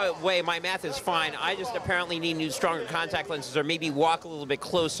set. By the way, my math is fine. I just apparently need new, stronger contact lenses or maybe walk a little bit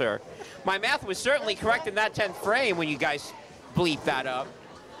closer. My math was certainly correct in that 10th frame when you guys bleep that up.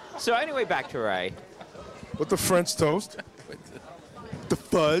 So anyway, back to Ray. With the French toast. The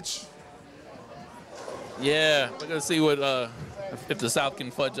fudge. Yeah, we're going to see what if the South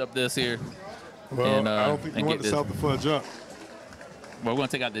can fudge up this here. Well, and, I don't think we want the South to fudge up. Well, we're going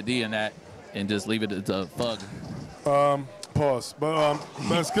to take out the D in that and just leave it as a fug. Pause. But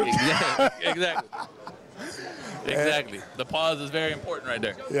that's good. Exactly. Exactly. The pause is very important right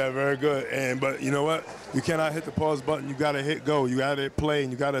there. Yeah, very good. But you know what? You cannot hit the pause button. You got to hit go. You got to hit play,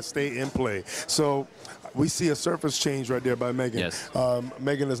 and you got to stay in play. So we see a surface change right there by Meagan. Yes.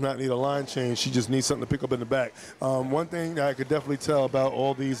 Meagan does not need a line change. She just needs something to pick up in the back. One thing that I could definitely tell about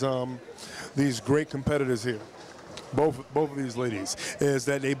all these great competitors here, both of these ladies, is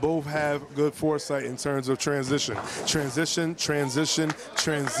that they both have good foresight in terms of transition,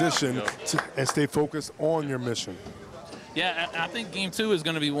 and stay focused on your mission. Yeah, I think game 2 is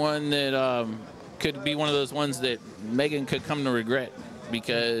going to be one that could be one of those ones that Meagan could come to regret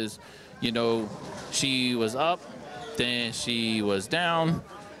because, you know, she was up, then she was down,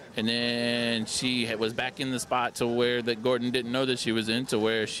 and then she was back in the spot to where that Gordon didn't know that she was in, to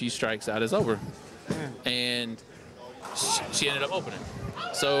where she strikes out is over. And she ended up opening.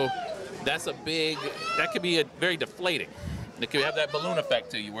 So that's a big, that could be very deflating. It could have that balloon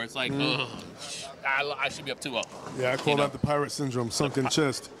effect to you where it's like, ugh, I should be up 2-0. Yeah, I call that the pirate syndrome, sunken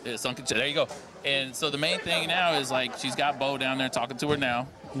chest. Yeah, sunken chest. There you go. And so the main thing now is like she's got Bo down there talking to her now.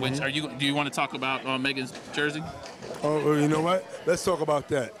 Which do you want to talk about Meagan's jersey? Oh, you know what? Let's talk about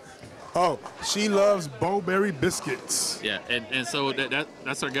that. Oh, she loves Bowberry biscuits. Yeah, and so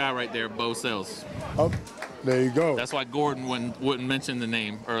that's her guy right there, Bo Sells. Oh, there you go. That's why Gordon wouldn't mention the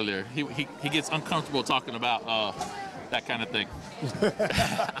name earlier. He gets uncomfortable talking about that kind of thing.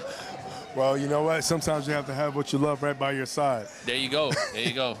 Well, you know what? Sometimes you have to have what you love right by your side. There you go. There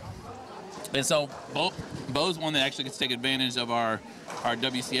you go. And so Bo's one that actually gets to take advantage of our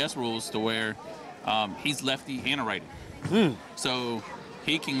WCS rules to where he's lefty and a righty. So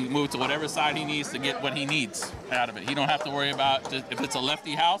he can move to whatever side he needs to get what he needs out of it. He don't have to worry about if it's a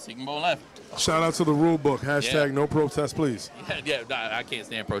lefty house, he can bowl left. Shout out to the rule book. Hashtag no protest, please. Yeah, I can't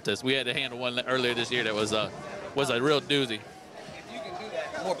stand protests. We had to handle one earlier this year that was a real doozy. If you can do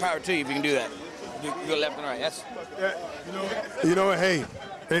that, more power to you if you can do that. You go left and right. That's. You know what? Hey,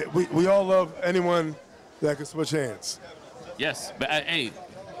 we all love anyone that can switch hands. Yes, but hey.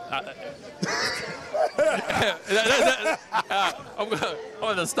 I'm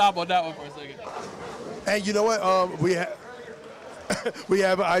going to stop on that one for a second. And you know what? We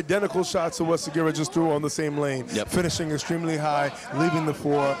have identical shots to what Sagirah just threw on the same lane, finishing extremely high, leaving the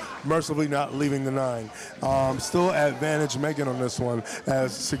 4, mercifully not leaving the 9. Still advantage Meagan on this one,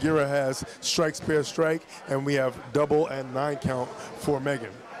 as Sagirah has strikes, pair, strike, and we have double and 9 count for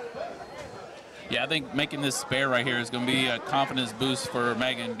Meagan. Yeah, I think making this spare right here is going to be a confidence boost for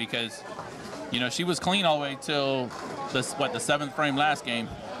Meagan because, you know, she was clean all the way till the 7th frame last game.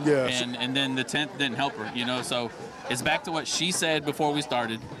 Yeah. And then the 10th didn't help her, you know. So it's back to what she said before we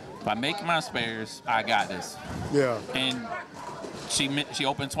started. If I make my spares, I got this. Yeah. And she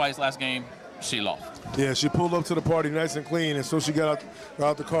opened twice last game. She lost. Yeah, she pulled up to the party nice and clean, and so she got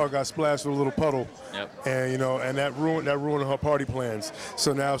out the car, got splashed with a little puddle. Yep. And and that ruined her party plans.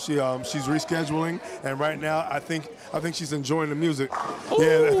 So now she's rescheduling, and right now I think she's enjoying the music. Ooh,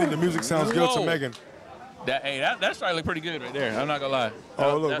 yeah, I think the music sounds good to Meagan. That strike looked pretty good right there. I'm not gonna lie.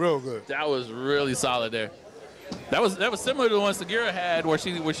 It looked real good. That was really solid there. That was similar to the one Sagirah had where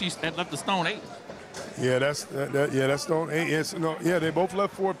she left the stone 8. Yeah, that's stone 8. They both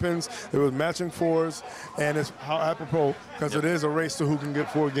left 4 pins. It was matching 4s, and it's apropos because it is a race to who can get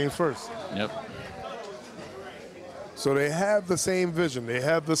 4 games first. Yep. So they have the same vision. They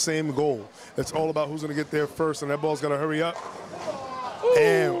have the same goal. It's all about who's going to get there first, and that ball's got to hurry up.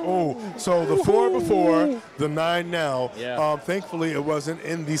 And so the 4 before, the 9 now. Yeah. Thankfully, it wasn't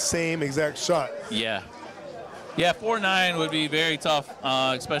in the same exact shot. Yeah. Yeah, 4-9 would be very tough,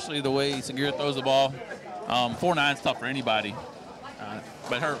 especially the way Sagirah throws the ball. 4-9 is tough for anybody.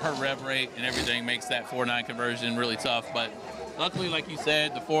 But her rev rate and everything makes that 4-9 conversion really tough. But luckily, like you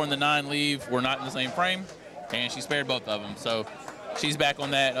said, the 4 and the 9 leave were not in the same frame, and she spared both of them. So she's back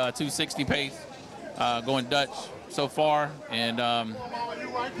on that 260 pace, going Dutch so far. And,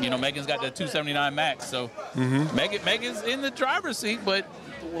 Meagan's got that 279 max. So Meagan's in the driver's seat, but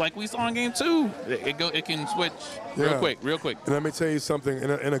like we saw in game 2, it can switch real quick. And let me tell you something.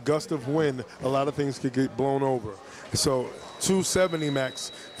 In a gust of wind, a lot of things could get blown over. So 270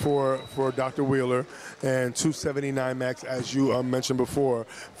 max for Dr. Wheeler and 279 max, as you mentioned before,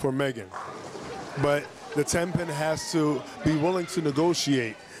 for Meagan. But the 10-pin has to be willing to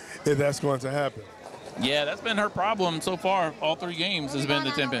negotiate if that's going to happen. Yeah, that's been her problem so far. All 3 games has been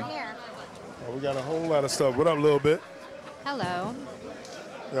the 10-pin. Oh, we got a whole lot of stuff. What up, Little Bit? Hello.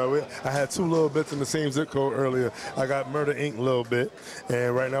 Yeah, I had 2 little bits in the same zip code earlier. I got Murder Inc. Little Bit,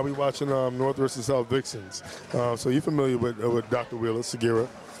 and right now we're watching North versus South Vixens. So you're familiar with Dr. Wheeler, Sagirah.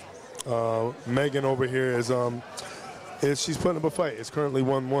 Meagan over here she's putting up a fight. It's currently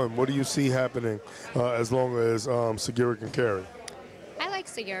 1-1. What do you see happening as long as Sagirah can carry? I like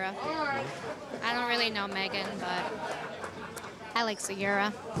Sagirah. I don't really know Meagan, but I like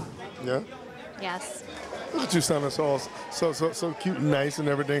Sagirah. Yeah? Yes. Look at you sounding so cute and nice and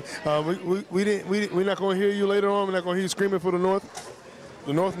everything. We're not going to hear you later on. We're not going to hear you screaming for the North.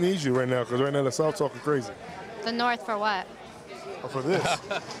 The North needs you right now because right now the South talking crazy. The North for what? Oh, for this.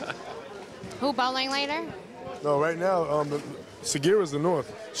 Who bowling later? No, right now Sagirah's the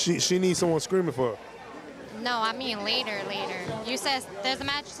North. She needs someone screaming for her. No, I mean later. You said there's a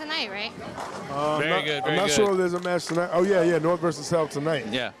match tonight, right? Very good. I'm not sure if there's a match tonight. Oh, yeah, North versus South tonight.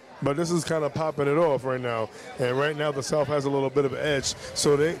 Yeah. But this is kind of popping it off right now. And right now the South has a little bit of an edge.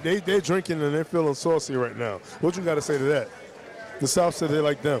 So they're drinking and they're feeling saucy right now. What you got to say to that? The South said they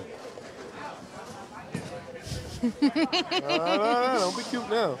like them. No, don't be cute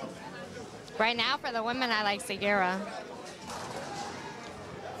now. Right now, for the women, I like Sagirah.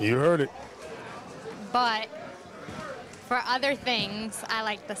 You heard it. But for other things, I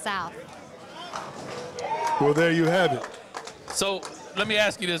like the South. Well, there you have it. So let me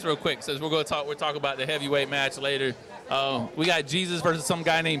ask you this real quick, since we'll talk about the heavyweight match later. We got Jesus versus some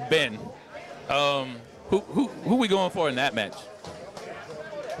guy named Ben. Who we going for in that match?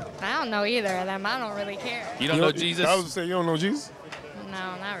 I don't know either of them. I don't really care. You don't know Jesus? I was gonna say you don't know Jesus.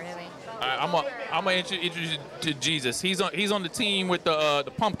 No, not really. All right, I'm gonna introduce you to Jesus. He's on the team with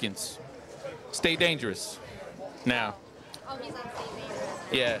the Pumpkins. Stay dangerous. Now. Oh, he's on TV.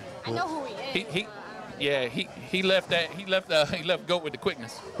 Yeah. I know who he is. He left goat with the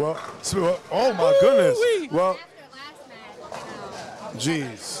quickness. Well, oh my goodness. Woo-wee. Well,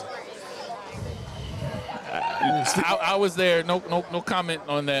 jeez. I was there. No comment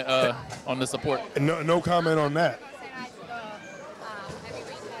on that. On the support. No comment on that.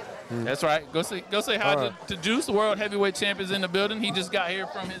 That's right. Go say hi to Juice, the world heavyweight champ, is in the building. He just got here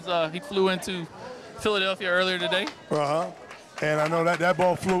from his. He flew into Philadelphia earlier today. And I know that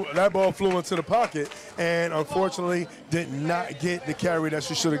ball flew into the pocket, and unfortunately did not get the carry that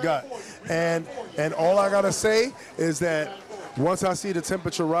she should have got. And all I gotta say is that once I see the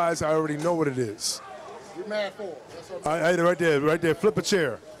temperature rise, I already know what it is. You're mad for. Right there. Flip a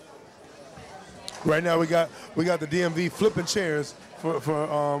chair. Right now we got the DMV flipping chairs for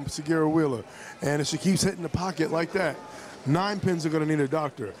Sagirah Wheeler, and if she keeps hitting the pocket like that, 9 pins are going to need a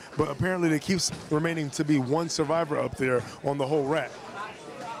doctor. But apparently there keeps remaining to be one survivor up there on the whole rack.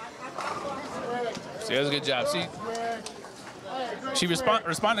 She does a good job. She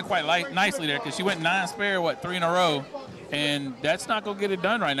responded quite nicely there because she went 9 spare, 3 in a row. And that's not going to get it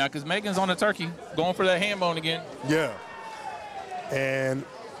done right now because Meagan's on the turkey, going for that ham bone again. Yeah. And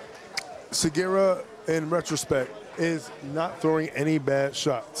Sagirah, in retrospect, is not throwing any bad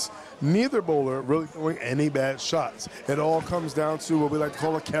shots. Neither bowler really throwing any bad shots. It all comes down to what we like to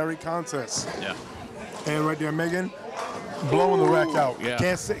call a carry contest. Yeah. And right there, Meagan, blowing the rack out. Yeah.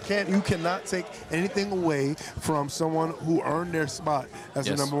 You cannot take anything away from someone who earned their spot as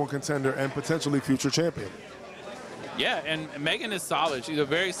the #1 contender and potentially future champion. Yeah, and Meagan is solid. She's a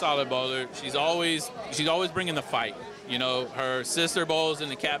very solid bowler. She's always bringing the fight. You know, her sister bowls in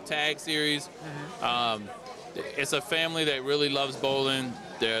the Cap Tag series. It's a family that really loves bowling.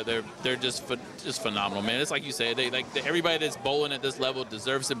 They're just phenomenal, man. It's like you said, everybody that's bowling at this level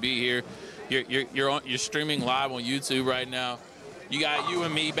deserves to be here. You're streaming live on YouTube right now. You got you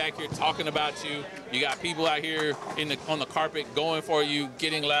and me back here talking about you. You got people out here on the carpet going for you,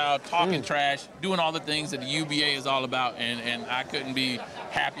 getting loud, talking trash, doing all the things that the UBA is all about, and I couldn't be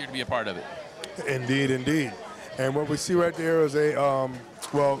happier to be a part of it. Indeed, indeed. And what we see right there is a,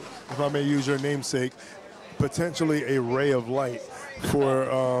 well, if I may use your namesake, potentially a ray of light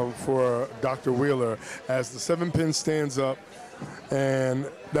for Dr. Wheeler as the 7-pin stands up, and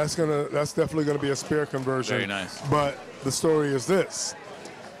that's definitely gonna be a spare conversion. Very nice. But the story is this: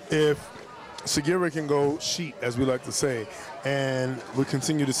 if Sagirah can go sheet, as we like to say, and we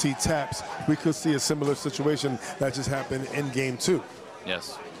continue to see taps, we could see a similar situation that just happened in game 2.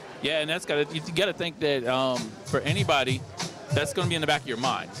 Yes. Yeah, and you got to think that for anybody, that's going to be in the back of your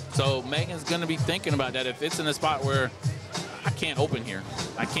mind. So Meagan's going to be thinking about that if it's in a spot where I can't open here.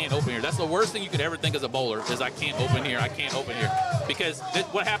 I can't open here. That's the worst thing you could ever think as a bowler is I can't open here. I can't open here. Because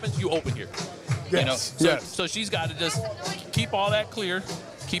what happens? You open here. Yes. You know? So she's got to just keep all that clear,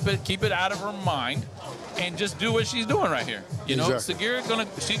 keep it out of her mind, and just do what she's doing right here. You know, Exactly.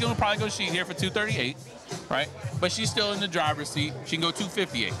 Sagirah she's gonna probably go sheet here for 238, right? But she's still in the driver's seat. She can go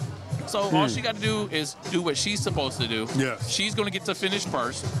 258. So all she got to do is do what she's supposed to do. Yes. She's going to get to finish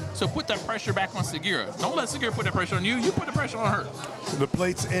first. So put that pressure back on Sagirah. Don't let Sagirah put that pressure on you. You put the pressure on her. The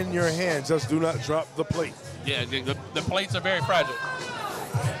plate's in your hand. Just do not drop the plate. Yeah, the plates are very fragile.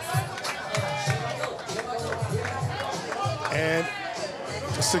 And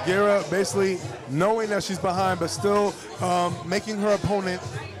Sagirah basically knowing that she's behind, but still making her opponent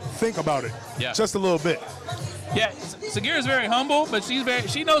think about it just a little bit. Yeah, Sagirah's very humble, but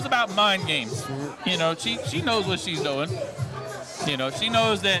she knows about mind games. You know, she knows what she's doing. You know, she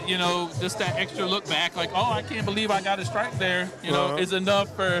knows that, you know, just that extra look back, like, oh, I can't believe I got a strike there, you know, is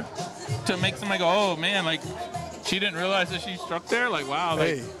enough to make somebody go, oh, man, like, she didn't realize that she struck there? Like, wow.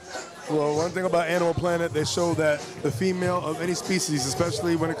 Like, Hey, well, one thing about Animal Planet, they show that the female of any species,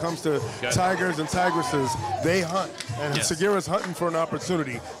 especially when it comes to tigers and tigresses, they hunt. And Sagirah's hunting for an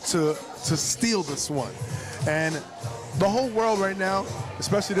opportunity to steal this one. And the whole world right now,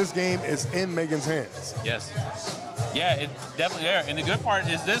 especially this game, is in Meagan's hands. Yes. Yeah, it's definitely there. And the good part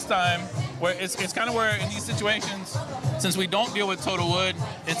is this time, where it's kind of where in these situations, since we don't deal with total wood,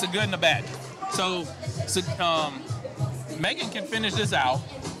 it's a good and a bad. So Meagan can finish this out,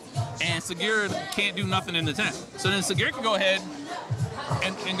 and Sagirah can't do nothing in the 10th. So then Sagirah can go ahead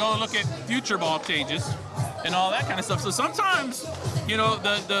and go look at future ball changes and all that kind of stuff. So sometimes, you know,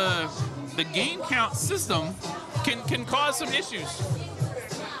 the game count system can cause some issues.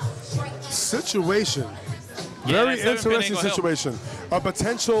 Situation. Very interesting situation. A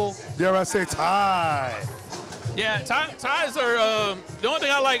potential, dare I say, tie. Yeah, ties are, the only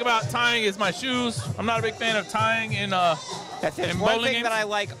thing I like about tying is my shoes. I'm not a big fan of tying in There's one thing that I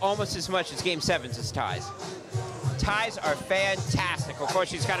like almost as much as Game 7s is ties. Ties are fantastic. Of course,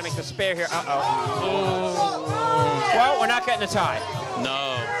 she's got to make the spare here. Well, we're not getting a tie.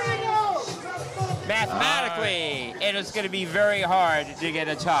 No. Mathematically, it is going to be very hard to get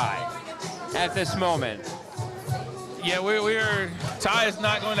a tie at this moment. Yeah, tie is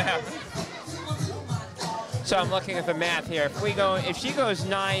not going to happen. So I'm looking at the math here. If she goes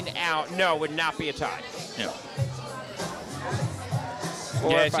 9 out, no, would not be a tie. Yeah.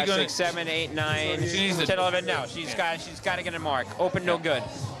 4, Yeah, 5, 6, 7, 8, 9, 10, 11. No, she's got to get a mark. Open, no good.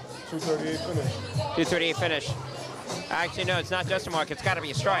 238 finish. 238 finish. Actually, no, it's not just a mark. It's got to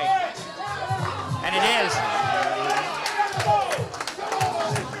be a strike. And it is.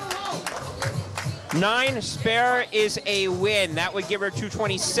 9 spare is a win. That would give her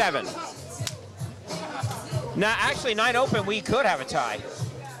 227. Now, actually, 9 open, we could have a tie.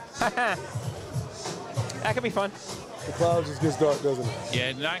 That could be fun. The cloud just gets dark, doesn't it?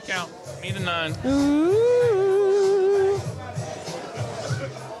 Yeah, 9 count. Need a 9.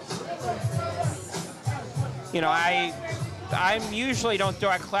 You know, I usually don't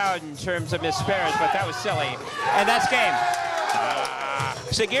throw a cloud in terms of missed spares, but that was silly. And that's game.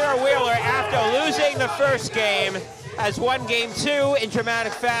 Sagirah Wheeler, after losing the first game, has won Game 2 in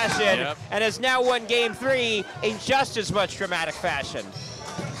dramatic fashion, and has now won Game 3 in just as much dramatic fashion.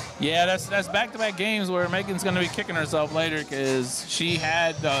 Yeah, that's back-to-back games where Meagan's going to be kicking herself later because she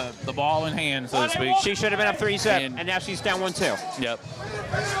had the ball in hand, so to speak. She should have been up 3-7, and now she's down 1-2. Yep.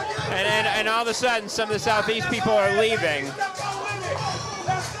 And all of a sudden, some of the Southeast people are leaving.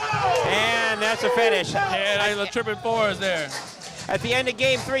 And that's a finish. Yeah, the triple 4 is there. At the end of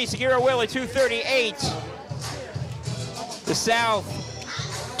Game 3, Sagirah Wheeler, 238. The South,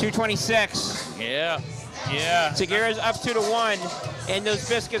 226. Yeah. Sagirah's up 2-1, and those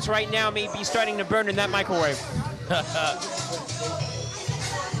biscuits right now may be starting to burn in that microwave.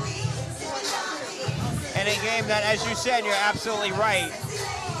 And a game that, as you said, you're absolutely right.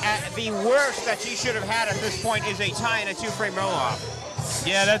 The worst that she should have had at this point is a tie and a 2-frame roll-off.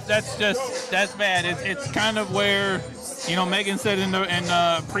 Yeah, that's bad. It's kind of where, you know, Meagan said in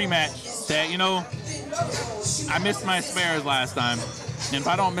the pre-match that, you know, I missed my spares last time. And if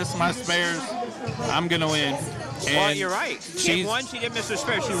I don't miss my spares, I'm going to win. And well, you're right. Game 1, she didn't miss her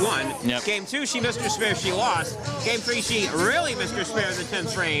spare, she won. Yep. Game 2, she missed her spare, she lost. Game 3, she really missed her spare in the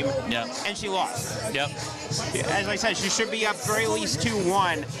 10th frame, and she lost. Yep. As I said, she should be up very least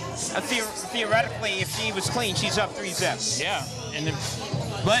 2-1. Theoretically, if she was clean, she's up 3-0. Yeah.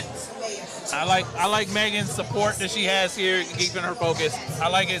 But I like Meagan's support that she has here, keeping her focused. I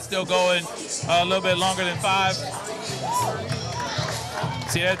like it still going a little bit longer than 5.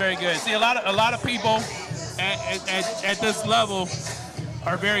 See, that's very good. See, a lot of people at this level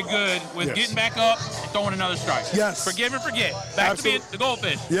are very good with getting back up and throwing another strike. Yes. Forgive and forget. Back to being the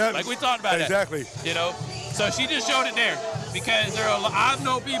goldfish. Yeah. Like we talked about exactly. that. You know? So she just showed it there. Because I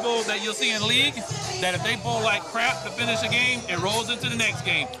know people that you'll see in league that if they bowl like crap to finish a game, it rolls into the next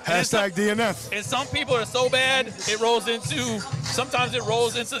game. Hashtag DNF. And some people are so bad, sometimes it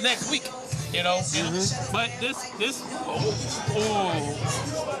rolls into the next week. You know? But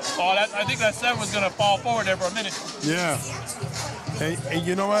I think that 7 was going to fall forward there for a minute. Yeah. And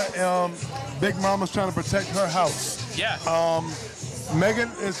you know what? Big Mama's trying to protect her house. Yeah. Meagan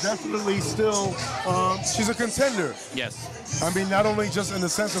is definitely still, she's a contender. Yes. I mean, not only just in the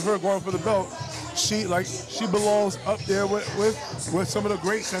sense of her going for the belt, she belongs up there with some of the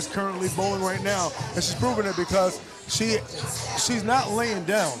greats that's currently bowling right now. And she's proven it because she's not laying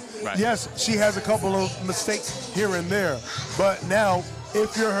down. Right. Yes, she has a couple of mistakes here and there, but now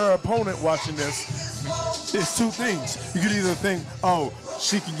if you're her opponent watching this, it's 2 things. You could either think, oh,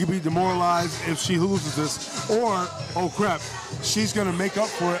 she can be demoralized if she loses this, or, oh crap, she's gonna make up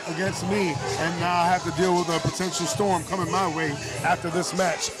for it against me, and now I have to deal with a potential storm coming my way after this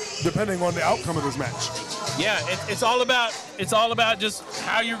match, depending on the outcome of this match. Yeah, it's all about just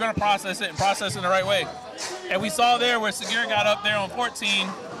how you're gonna process it and process it in the right way. And we saw there where Sagirah got up there on 14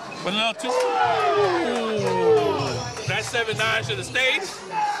 with another 2. Ooh. That 7-9 should have stayed.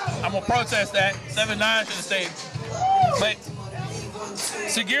 I'm gonna protest that. 7-9 should have stayed. But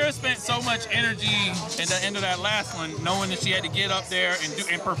Sagirah spent so much energy in the end of that last one, knowing that she had to get up there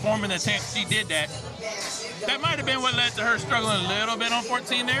and perform an attempt. She did that. That might have been what led to her struggling a little bit on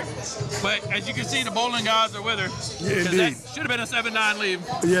 14 there. But as you can see, the bowling gods are with her. Yeah, indeed. That should have been a 7-9 leave.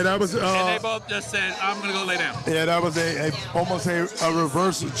 Yeah, that was. And they both just said, "I'm gonna go lay down." Yeah, that was almost a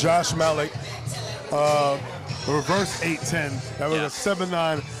reverse Josh Malik, reverse 8-10. That was a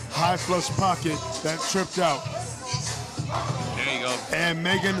 7-9 high flush pocket that tripped out. There you go. And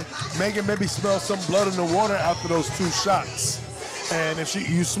Meagan maybe smelled some blood in the water after those 2 shots. And if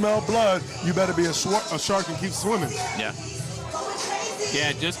you smell blood, you better be a shark and keep swimming. Yeah.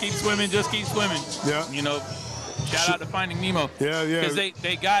 Yeah, just keep swimming, just keep swimming. Yeah. You know, shout out to Finding Nemo. Yeah, yeah.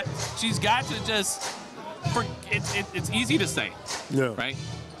 Because she's got to just, it's easy to say. Yeah. Right?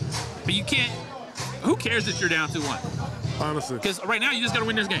 But you can't, who cares if you're down 2-1? Honestly. Because right now, you just got to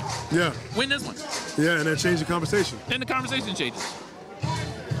win this game. Yeah. Win this one. Yeah, and then change the conversation. Then the conversation changes.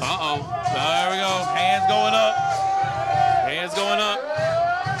 Uh-oh. There we go. Hands going up. Hands going up.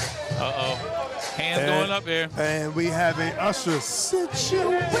 Uh-oh. Hands going up here. And we have a usher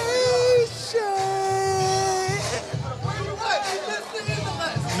situation.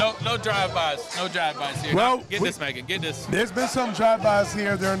 No drive-bys. No drive-bys here. Well, Get this, Meagan. Get this. There's been some drive-bys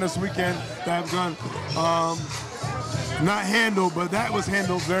here during this weekend that have gone not handled, but that was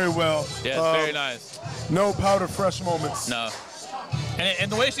handled very well. Yeah, it's very nice. No powder fresh moments. No.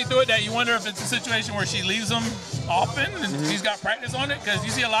 And the way she threw it, that you wonder if it's a situation where she leaves them often and she's got practice on it, because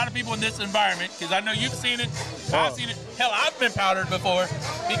you see a lot of people in this environment, because I know you've seen it, I've seen it. Hell, I've been powdered before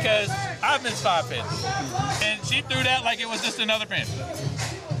because I've missed 5 pins. And she threw that like it was just another pin.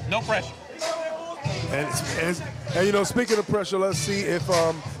 No pressure. And you know, speaking of pressure, let's see if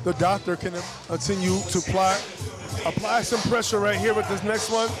the doctor can continue to apply some pressure right here with this next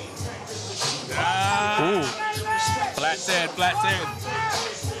one. Ooh. Flat head.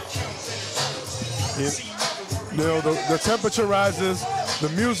 You know, the temperature rises, the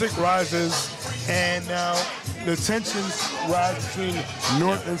music rises, and now the tensions rise between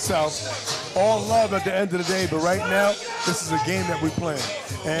North and South. All love at the end of the day, but right now, this is a game that we're playing.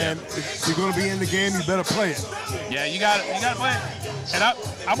 And if you're going to be in the game, you better play it. Yeah, you got to play it. And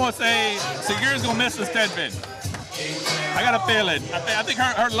I'm going to say Sagirah's going to miss this 10 pin. I got a feeling. I think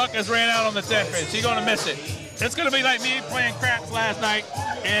her luck has ran out on the 10 pin. She's going to miss it. It's going to be like me playing craps last night,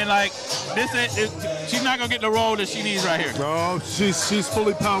 and like she's not going to get the roll that she needs right here. No, she's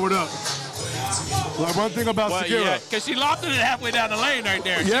fully powered up. Like one thing about Sagirah. Yeah, because she lofted it halfway down the lane right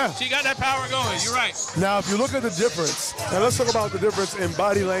there. Yeah. She got that power going. You're right. Now, if you look at the difference, and let's talk about the difference in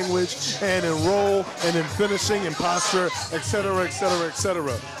body language and in roll and in finishing and posture, et cetera, et cetera, et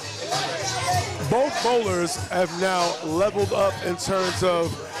cetera. Both bowlers have now leveled up in terms of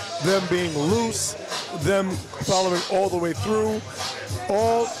them being loose, them following all the way through.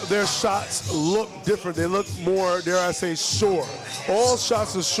 All their shots look different. They look more, dare I say, sure. All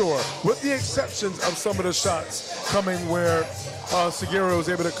shots are sure, with the exceptions of some of the shots coming where Sagirah was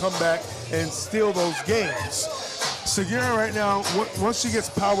able to come back and steal those games. Sagirah right now, once she gets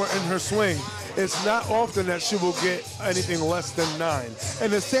power in her swing, it's not often that she will get anything less than 9.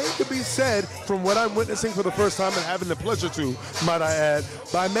 And the same could be said from what I'm witnessing for the first time and having the pleasure to, might I add,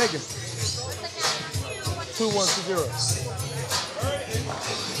 by Meagan. 2-1 Sagirah.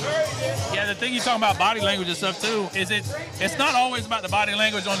 Yeah, the thing you're talking about body language and stuff too is it's not always about the body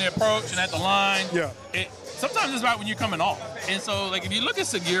language on the approach and at the line. Yeah. Sometimes it's about when you're coming off. And so, like, if you look at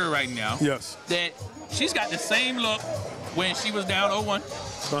Sagirah right now, yes, that she's got the same look when she was down 0-1.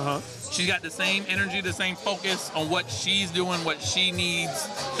 Uh-huh. She's got the same energy, the same focus on what she's doing, what she needs.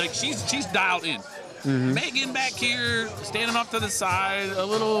 Like, she's dialed in. Mm-hmm. Meagan back here, standing off to the side, a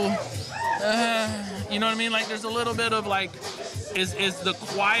little, you know what I mean? Like, there's a little bit of, like, is the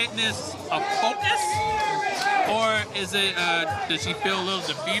quietness a focus? Or is it, does she feel a little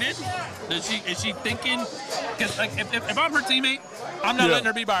defeated? Is she thinking? Because, like, if I'm her teammate, I'm not letting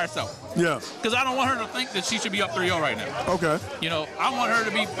her be by herself. Yeah. Because I don't want her to think that she should be up 3-0 right now. Okay. You know, I want her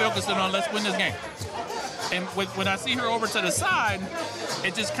to be focusing on let's win this game. And when I see her over to the side,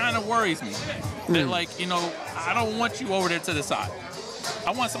 it just kind of worries me. That, like, you know, I don't want you over there to the side.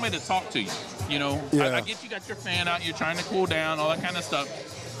 I want somebody to talk to you, you know. Yeah. I get you got your fan out, you're trying to cool down, all that kind of stuff.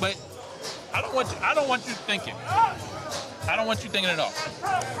 But I don't want you thinking. I don't want you thinking at all.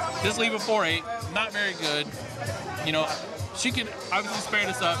 Just leave it 4-8. Not very good. You know, she can obviously spare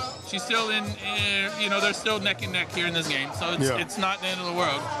this up. She's still in, you know, they're still neck and neck here in this game. So it's not the end of the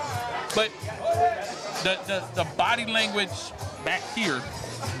world. But the body language back here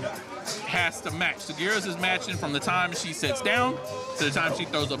has to match. Sagirah's is matching from the time she sits down to the time she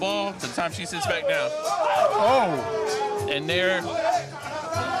throws the ball to the time she sits back down. Oh. And there,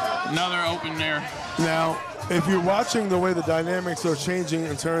 another open there. Now, if you're watching the way the dynamics are changing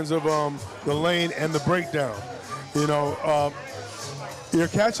in terms of the lane and the breakdown, you know, you're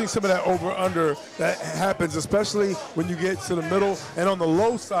catching some of that over-under that happens, especially when you get to the middle and on the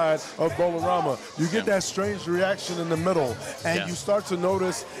low side of Bowlerama. You get that strange reaction in the middle, and you start to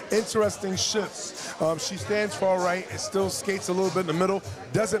notice interesting shifts. She stands far right, and still skates a little bit in the middle,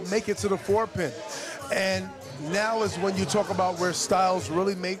 doesn't make it to the 4-pin. And now is when you talk about where styles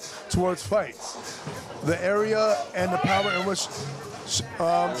really make towards fights. The area and the power in which she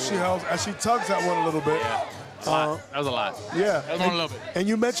held, as she tugs at one a little bit. That was a lot. Yeah. That was a little bit. And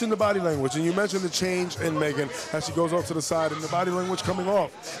you mentioned the body language, and you mentioned the change in Meagan as she goes off to the side, and the body language coming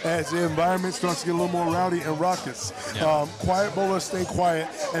off as the environment starts to get a little more rowdy and raucous. Yeah. Quiet bowlers stay quiet,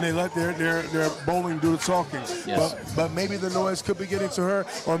 and they let their bowling do the talking. Yes. But maybe the noise could be getting to her,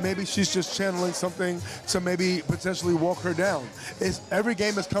 or maybe she's just channeling something to maybe potentially walk her down. Every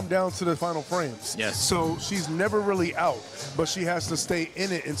game has come down to the final frames. Yes. So she's never really out, but she has to stay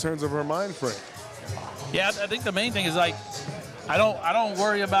in it in terms of her mind frame. Yeah, I think the main thing is, like, I don't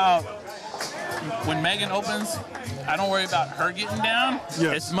worry about when Meagan opens. I don't worry about her getting down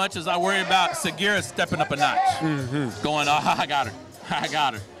as much as I worry about Sagirah stepping up a notch, going, oh, I got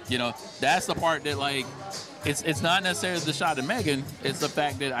her. You know, that's the part that, like, it's not necessarily the shot of Meagan. It's the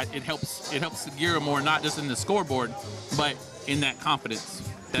fact that it helps Sagirah more, not just in the scoreboard, but in that confidence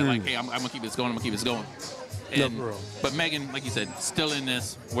that like, hey, I'm gonna keep this going. And, but Meagan, like you said, still in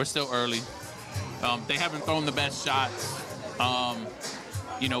this. We're still early. They haven't thrown the best shots,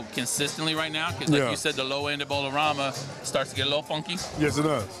 you know, consistently right now. Because, like you said, the low end of Bowlerama starts to get a little funky. Yes, it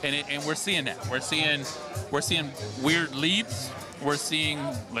does. And we're seeing that. We're seeing weird leaps. We're seeing,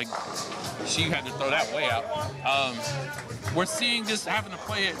 like, she had to throw that way out. We're seeing just having to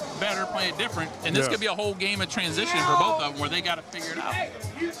play it better, play it different. And this could be a whole game of transition for both of them where they got to figure it out.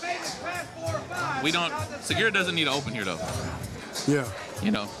 Sagirah doesn't need to open here, though. Yeah.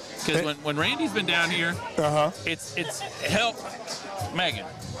 You know. Because when Randy's been down here, it's helped Meagan.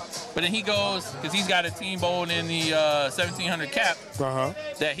 But then he goes, because he's got a team bowling in the 1700 cap,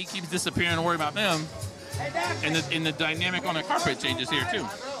 that he keeps disappearing and worry about them. And the dynamic on the carpet changes here, too.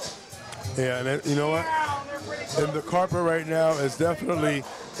 Yeah, and you know what? And the carpet right now is definitely,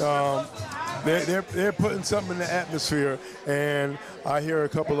 they're putting something in the atmosphere. And I hear a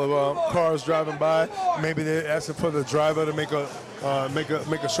couple of cars driving by. Maybe they're asking for the driver to make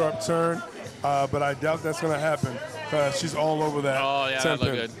a sharp turn, but I doubt that's going to happen. She's all over that. Oh yeah, that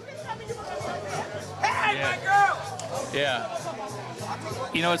looked good. Yeah.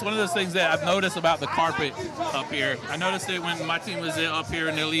 You know, it's one of those things that I've noticed about the carpet up here. I noticed it when my team was up here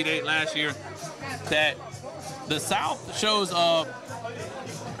in the Elite Eight last year, that the South shows up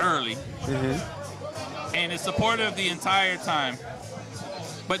early, and is supportive the entire time.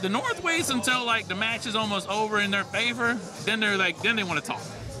 But the North waits until, like, the match is almost over in their favor. Then they want to talk.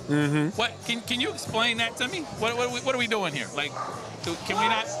 What can you explain that to me? What are we doing here? Like, Can we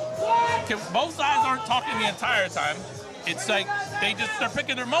not? Both sides aren't talking the entire time. It's like they're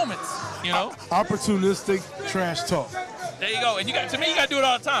picking their moments, you know. Opportunistic trash talk. There you go. And you got to do it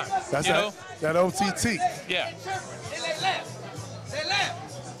all the time. That's you know? that OTT. Yeah.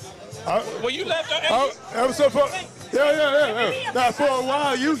 Well, you left. Yeah. Now, for a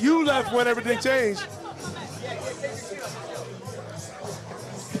while, you left when everything changed.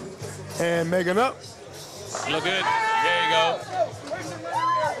 And Meagan up. Look good. There you go.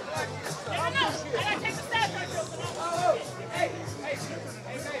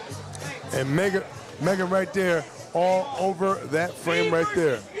 And Meagan right there, all over that frame right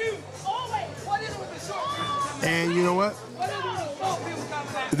there. And you know what?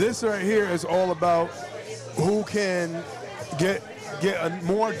 This right here is all about who can get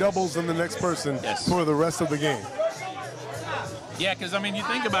more doubles than the next person for the rest of the game. Yeah, because, I mean, you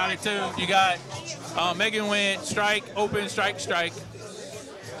think about it, too. You got Meagan went strike, open, strike, strike.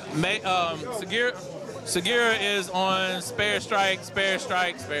 Sagirah is on spare, strike, spare,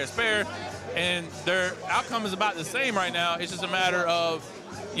 strike, spare, spare. And their outcome is about the same right now. It's just a matter of,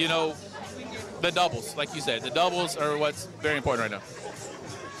 you know, the doubles. Like you said, the doubles are what's very important right now.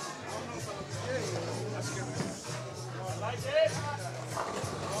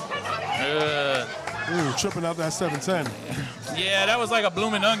 Tripping out that 710. Yeah, that was like a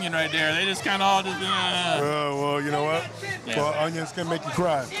blooming onion right there. They just kind of all just. Well, you know what? Yeah. Well, onions can make you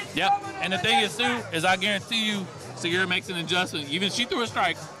cry. Yep. And the thing is, too, is I guarantee you, Sagirah makes an adjustment. Even if she threw a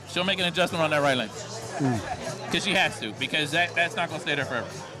strike, she'll make an adjustment on that right lane. Because she has to, because that's not going to stay there forever.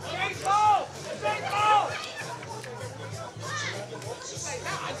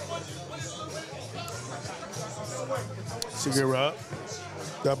 Sagirah up.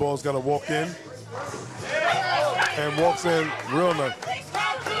 That ball's got to walk in. And walks in real nice.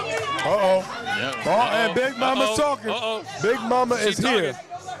 Uh-oh. Yep. Oh, and Big Mama's talking. Big Mama is here.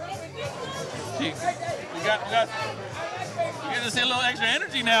 We got to see a little extra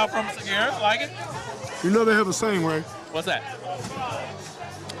energy now from Sagirah. Like it? You know they have a saying, right? What's that?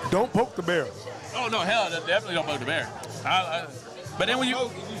 Don't poke the bear. Oh, no, hell, definitely don't poke the bear. But then when you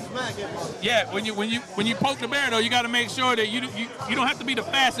poke the bear, though, you got to make sure that you don't have to be the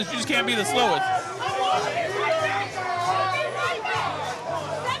fastest. You just can't be the slowest.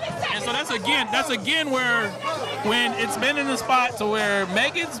 And so that's again where when it's been in the spot to where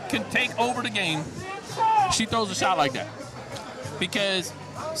Meagan can take over the game, she throws a shot like that. Because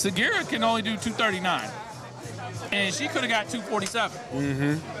Sagirah can only do 239, and she could have got 247.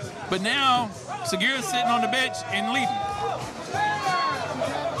 Mm-hmm. But now Sagirah's sitting on the bench and leading.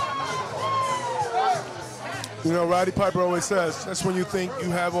 You know, Roddy Piper always says, that's when you think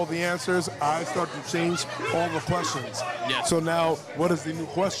you have all the answers, I start to change all the questions. Yes. So now, what is the new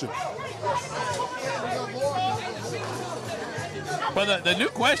question? Well, the new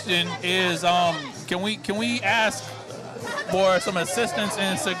question is, can we ask for some assistance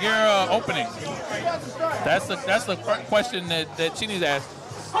in Sagirah opening? That's the question that she needs to ask.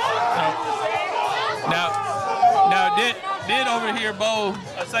 Now did overhear Bo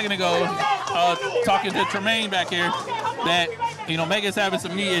a second ago talking to Tremaine back here that, you know, Megan's having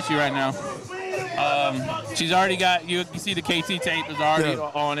some knee issue right now. She's already got, you see the KT tape is already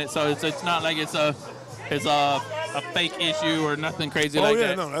on it, so it's not like it's a fake issue or nothing crazy like that. Oh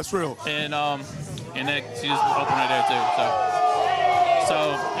yeah, no, that's real. And that she's open right there too.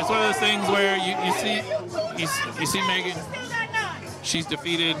 So it's one of those things where you see Meagan, she's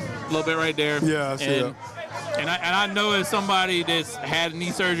defeated a little bit right there. Yeah, I see that. And I know as somebody that's had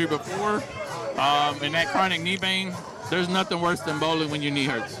knee surgery before, and that chronic knee pain, there's nothing worse than bowling when your knee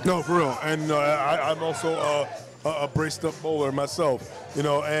hurts. No, for real. And I'm also a braced up bowler myself, you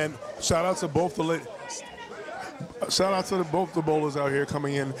know. And shout out to both the both the bowlers out here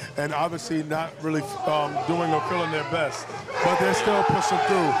coming in, and obviously not really doing or feeling their best, but they're still pushing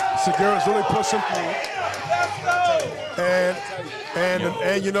through. Sagirah's really pushing through.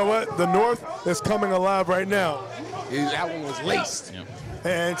 And you know what? The North is coming alive right now. That one was laced. Yeah.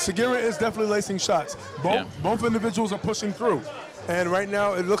 And Sagirah is definitely lacing shots. Both individuals are pushing through. And right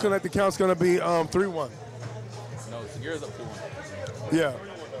now, it's looking like the count's going to be 3-1. No, Sagirah's up 2-1. Yeah.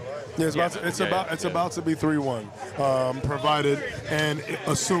 Yeah, it's about to be 3-1, provided and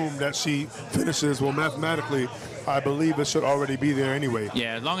assume that she finishes. Well, mathematically, I believe it should already be there anyway.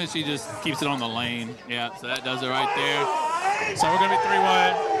 Yeah, as long as she just keeps it on the lane. Yeah, so that does it right there. So we're going to be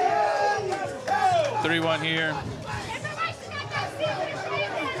 3-1. 3-1 here.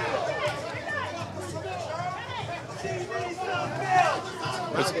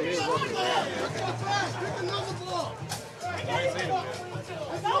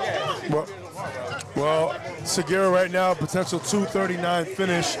 Well, Sagirah right now, potential 239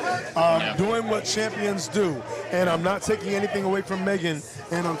 finish, doing what champions do. And I'm not taking anything away from Meagan,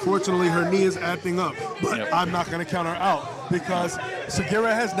 and unfortunately her knee is acting up. But I'm not going to count her out because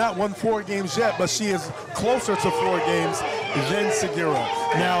Sagirah has not won 4 games yet, but she is closer to 4 games than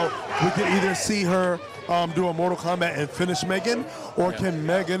Sagirah. Now, we could either see her do a Mortal Kombat and finish Meagan, or can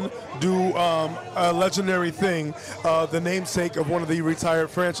Meagan do a legendary thing, the namesake of one of the retired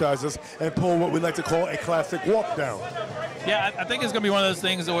franchises, and pull what we like to call a classic walk down? Yeah, I think it's going to be one of those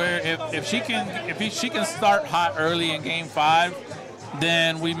things where if she can start hot early in Game 5,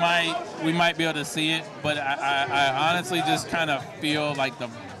 then we might be able to see it. But I honestly just kind of feel like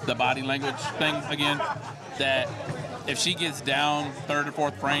the body language thing again, that if she gets down 3rd or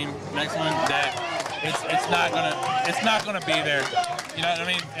 4th frame next one, that it's not gonna be there. You know what I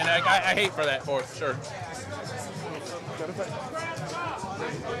mean? And I hate for that for sure.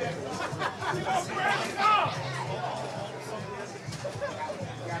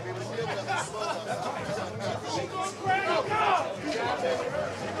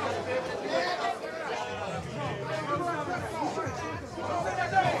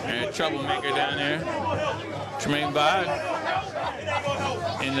 And troublemaker down there. Tremaine Bide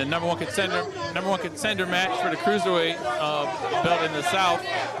in the number one contender match for the cruiserweight belt in the South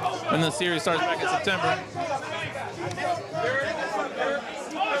when the series starts back in September.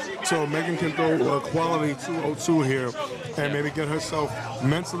 So Meagan can throw a quality 202 here and maybe get herself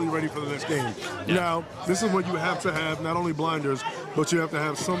mentally ready for the next game. Now, this is what you have to have, not only blinders, but you have to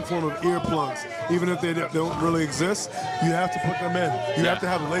have some form of earplugs. Even if they don't really exist, you have to put them in. You have to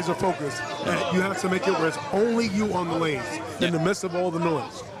have laser focus. And you have to make it where it's only you on the lanes in the midst of all the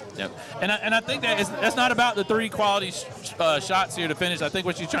noise. Yep. And I think that that's not about the 3 quality shots here to finish. I think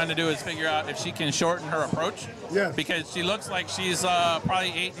what she's trying to do is figure out if she can shorten her approach. Yeah. Because she looks like she's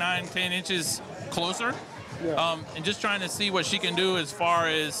probably 8, 9, 10 inches closer. Yeah. And just trying to see what she can do as far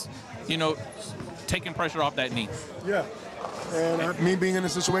as, you know, taking pressure off that knee. Yeah. And me being in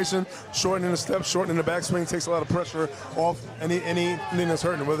this situation, shortening the step, shortening the backswing takes a lot of pressure off anything that's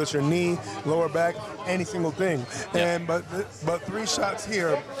hurting, whether it's your knee, lower back, any single thing. And but 3 shots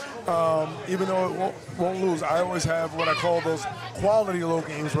here, even though it won't lose, I always have what I call those quality low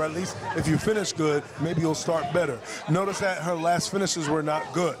games, where at least if you finish good, maybe you'll start better. Notice that her last finishes were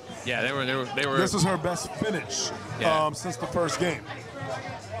not good. Yeah, they were. This is her best finish since the first game.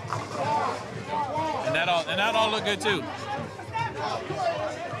 And that all looked good too.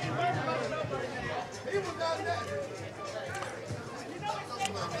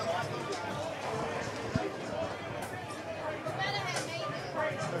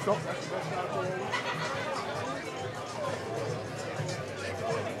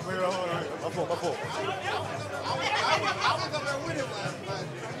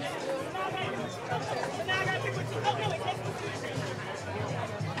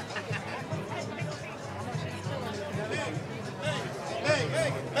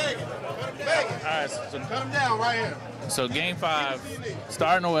 All right, so cut him down right here. So game 5,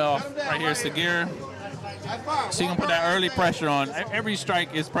 starting well right here. Sagirah, she can put that early pressure on. Every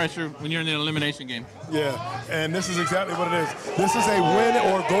strike is pressure when you're in an elimination game. Yeah, and this is exactly what it is. This is a win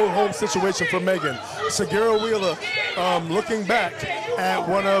or go home situation for Meagan. Sagirah Wheeler, looking back at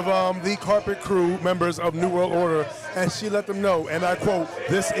one of the carpet crew members of New World Order, and she let them know, and I quote,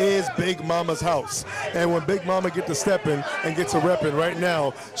 "This is Big Mama's house." And when Big Mama get to stepping and get to repping right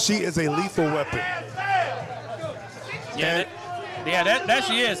now, she is a lethal weapon. Yeah, that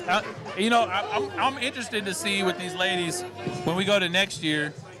she is. You know, I'm interested to see with these ladies when we go to next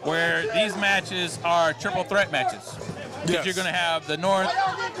year, where these matches are triple threat matches. Because you're going to have the North,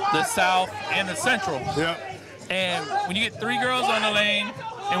 the South, and the Central. Yeah. And when you get 3 girls on the lane,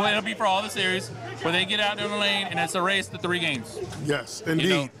 and it'll be for all the series, where they get out there on the lane, and it's a race to 3 games. Yes, indeed. You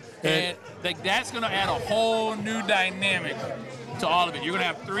know? And that's going to add a whole new dynamic to all of it. You're going to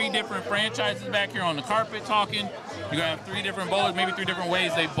have 3 different franchises back here on the carpet talking. You're going to have 3 different bowlers, maybe 3 different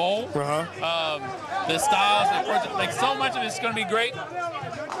ways they bowl. The styles, like so much of it's going to be great.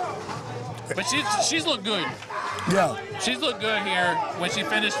 But she's looked good. Yeah. She's looked good here when she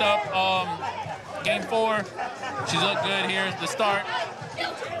finished up game 4. She's looked good here at the start.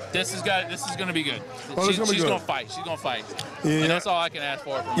 This is going to be good. She's going to fight. She's going to fight. Yeah. And that's all I can ask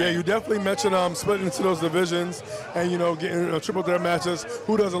for. Yeah, you definitely mentioned splitting into those divisions and, you know, getting triple threat matches.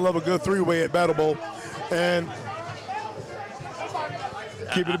 Who doesn't love a good 3-way at Battle Bowl? And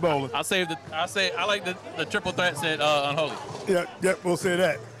keep it bowling. I like the triple threat said unholy. Yeah, we'll say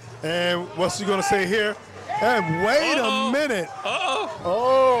that. And what's she gonna say here? And wait a minute.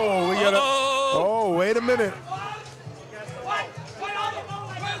 Oh, we got Oh, wait a minute. Where's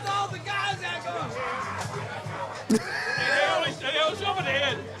all the guys at? the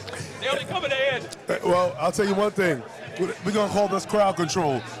end. They only come at the end. Well, I'll tell you one thing. We're going to call this crowd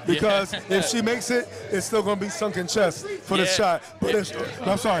control because if she makes it, it's still going to be sunken chest for the shot. But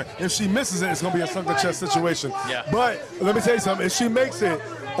I'm sorry, if she misses it, it's going to be a sunken chest situation. Yeah. But let me tell you something. If she makes it,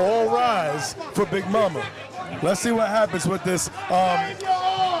 all rise for Big Mama. Let's see what happens with this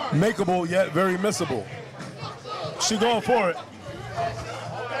makeable yet very missable. She going for it.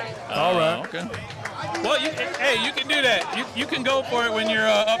 All right. Okay. Well, hey, you can do that. You can go for it when you're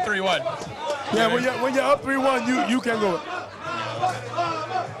up 3-1. Yeah, when you're up 3-1, you can go.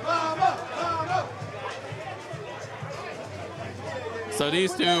 So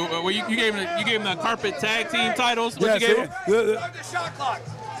these two, you gave them the carpet tag team titles. What you gave them? Start the shot clock.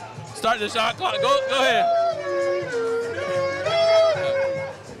 Start the shot clock. Go ahead.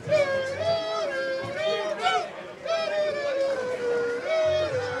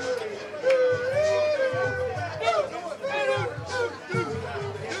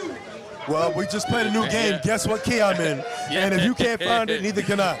 Well, we just played a new game. Guess what key I'm in? And if you can't find it, neither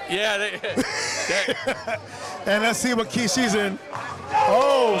can I. Yeah. And let's see what key she's in.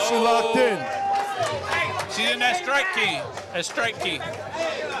 Oh, she locked in. She's in that strike key. That strike key.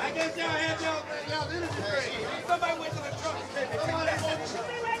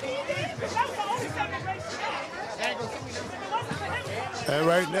 And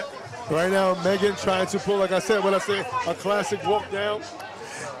right now, Meagan trying to pull, like I said, a classic walk down.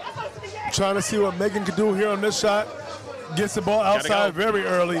 Trying to see what Meagan can do here on this shot. Gets the ball outside very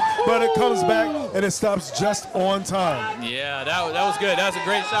early, but it comes back and it stops just on time. Yeah, that was good. That was a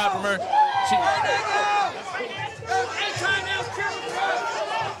great shot from her.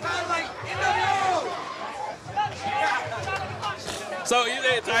 So you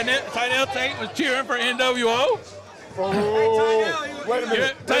say Tynell Tate was cheering for NWO? Oh, wait a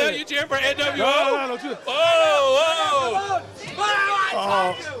minute. Tynell, you cheering for NWO? No. Oh.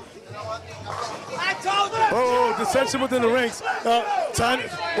 I told you. Oh, dissension within the ranks.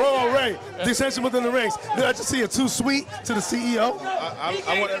 Ray, dissension within the ranks. Did I just see a too sweet to the CEO?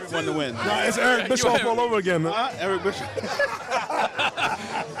 I want everyone to win. No, it's Eric Bischoff all over again, man. Eric Bischoff.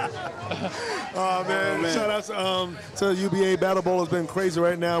 Oh, man. Shout out to UBA. Battle Bowl has been crazy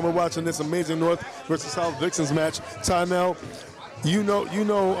right now. We're watching this amazing North versus South Vixens match. Tynell,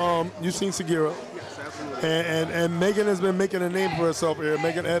 you've seen Sagirah. And Meagan has been making a name for herself here,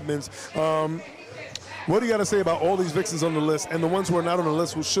 Meagan Edmonds. What do you got to say about all these Vixens on the list and the ones who are not on the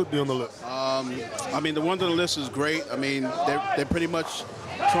list who should be on the list? I mean, the ones on the list is great. I mean, they're pretty much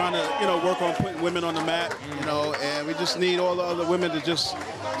trying to, work on putting women on the map, and we just need all the other women to just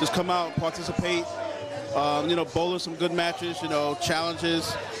come out and participate, bowl some good matches,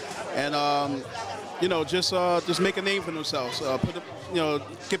 challenges, and, just make a name for themselves,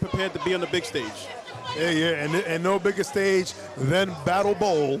 get prepared to be on the big stage. Yeah, and no bigger stage than Battle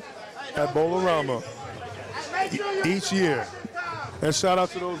Bowl at Bowlerama each year. And shout out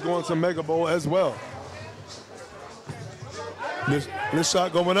to those going to Mega Bowl as well. This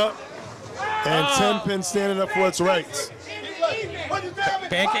shot going up, and 10-pin standing up for its rights.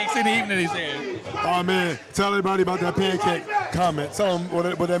 Pancakes in the evening, he said. Oh, man, tell everybody about that pancake comment. Tell them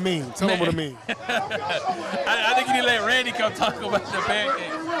what that means. Tell them what it means. I think you need to let Randy come talk about the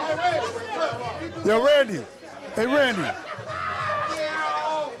pancake. Yo, Randy. Hey, Randy.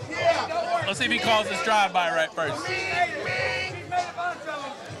 Let's see if he calls this drive-by right first.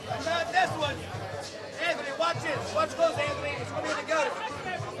 Anthony, watch this. Watch close, Anthony. It's going to be the go.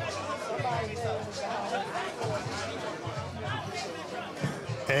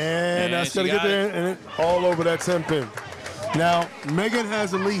 And that's going to get there and all over that 10-pin. Now, Meagan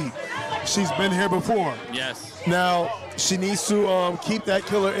has a lead. She's been here before. Yes. Now, she needs to keep that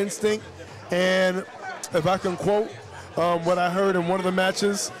killer instinct. And if I can quote what I heard in one of the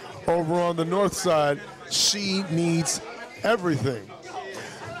matches over on the north side, she needs everything.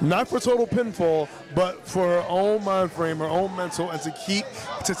 Not for total pinfall, but for her own mind frame, her own mental, and to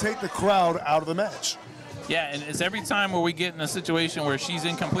take the crowd out of the match. Yeah, and it's every time where we get in a situation where she's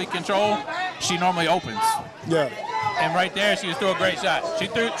in complete control, she normally opens. Yeah. And right there, she was threw a great shot. She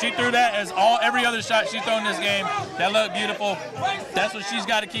threw that as every other shot she's thrown this game. That looked beautiful. That's what she's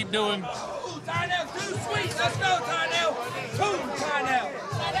got to keep doing. Tynell, too sweet. Let's go, Tynell. Tynell.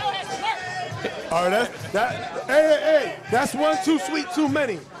 All right, hey, that's one too sweet, too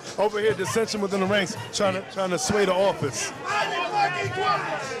many. Over here, dissension within the ranks, trying to sway the office.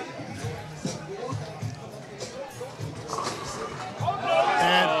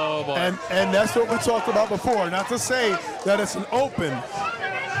 And that's what we talked about before. Not to say that it's an open,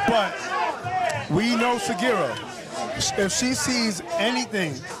 but we know Sagirah. If she sees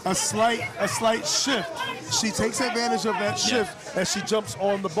anything, a slight shift she takes advantage of that shift and she jumps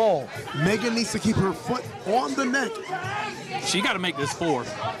on the ball. Meagan needs to keep her foot on the neck. She got to make this 4.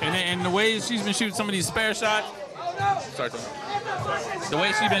 And the way she's been shooting some of these spare shots, the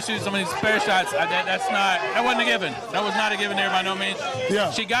way she's been shooting some of these spare shots, that wasn't a given. That was not a given there by no means. Yeah.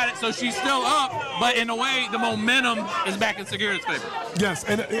 She got it, so she's still up, but in a way, the momentum is back in Sagirah's favor. Yes,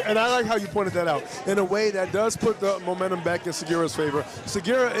 and I like how you pointed that out. In a way, that does put the momentum back in Sagirah's favor.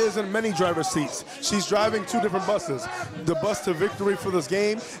 Sagirah is in many driver's seats. She's driving 2 different buses: the bus to victory for this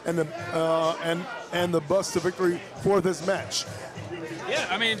game, and the bus to victory for this match. Yeah,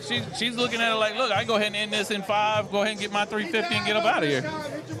 I mean, she's looking at it like, look, I can go ahead and end this in 5, go ahead and get my 350 and get up out of here.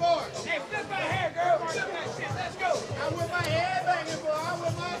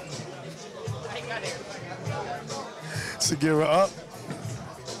 Sagirah up.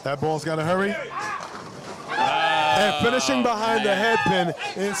 That ball's got to hurry. And finishing behind the head pin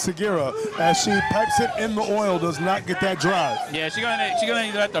is Sagirah as she pipes it in the oil, does not get that drive. Yeah, she's gonna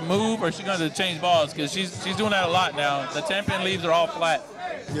either have to move or she's gonna have to change balls because she's doing that a lot now. The 10-pin leaves are all flat.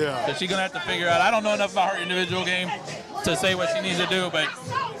 Yeah. So she's gonna have to figure out. I don't know enough about her individual game to say what she needs to do, but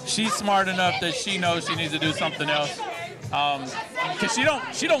she's smart enough that she knows she needs to do something else. Because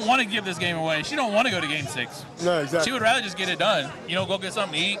she don't want to give this game away. She don't want to go to game 6. No, exactly. She would rather just get it done. You know, go get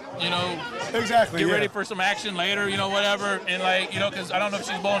something to eat. You know, exactly. Get ready for some action later. You know, whatever. And like, you know, because I don't know if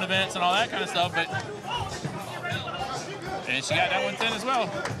she's bowling events and all that kind of stuff, but and she got that 110 as well.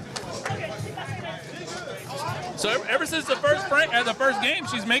 So ever since the first game,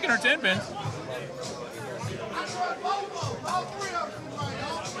 she's making her 10 pins.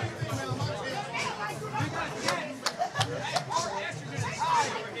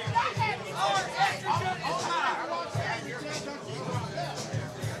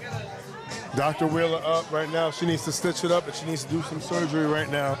 Dr. Wheeler up right now. She needs to stitch it up, and she needs to do some surgery right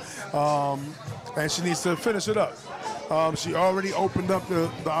now. And she needs to finish it up. She already opened up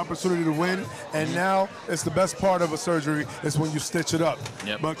the opportunity to win, and now it's the best part of a surgery is when you stitch it up.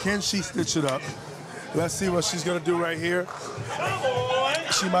 Yep. But can she stitch it up? Let's see what she's going to do right here.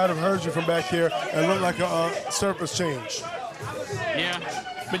 She might have heard you from back here and looked like a surface change. Yeah.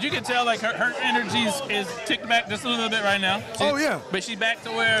 But you can tell, like, her energy is ticked back just a little bit right now. But she's back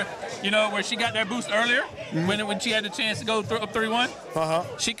to where, you know, where she got that boost earlier when she had the chance to go up 3-1.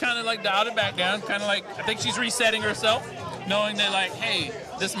 She kind of, like, dialed it back down. Kind of like, I think she's resetting herself, knowing that, like, hey,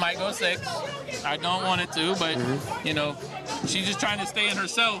 this might go 6. I don't want it to, but, you know, she's just trying to stay in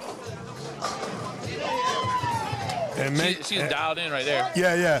herself. And she's dialed in right there.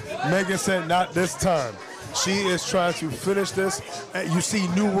 Yeah. Meagan said not this time. She is trying to finish this. You see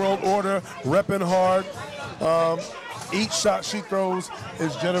New World Order repping hard. Each shot she throws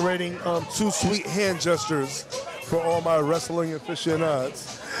is generating 2 sweet hand gestures for all my wrestling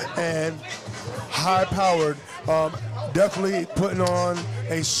aficionados. And high-powered, definitely putting on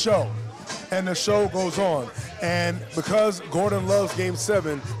a show. And the show goes on. And because Gordon loves Game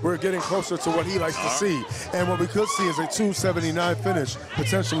 7, we're getting closer to what he likes to see. And what we could see is a 279 finish,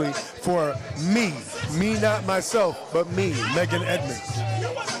 potentially, for me. Me, not myself, but me, Meagan Edmonds.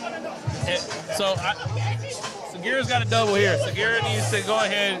 So Sagirah's got a double here. Sagirah needs to go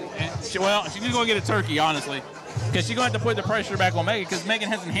ahead and, she needs to go get a turkey, honestly. Because she's going to have to put the pressure back on Meagan because Meagan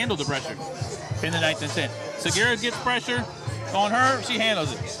hasn't handled the pressure in the 9th and 10th. Sagirah gets pressure on her, she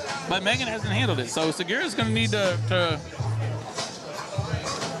handles it. But Meagan hasn't handled it, so Sagirah's going to need to...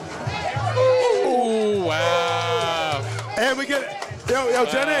 Ooh, wow. And we get... Yo,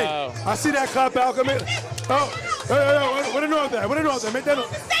 Jenny, I see that cop out coming. What do you know of that? What do you know of that? Make that...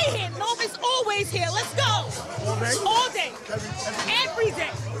 Stay here. Love is always here. Let's go. All day. Every day.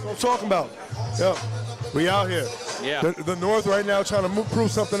 That's what I'm talking about. Yo, we out here. Yeah. The North right now trying to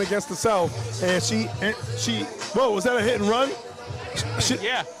prove something against the South, and she. Whoa, was that a hit and run?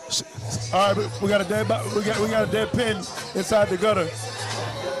 Yeah. All right, we got a dead pin inside the gutter.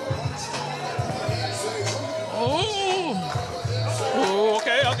 Oh,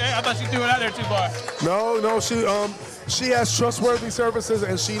 okay. I thought she threw it out there too far. No, she has trustworthy services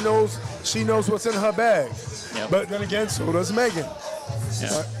and she knows what's in her bag. Yep. But then again, so does Meagan.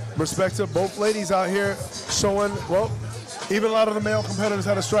 Yeah. Respect to both ladies out here showing, well, even a lot of the male competitors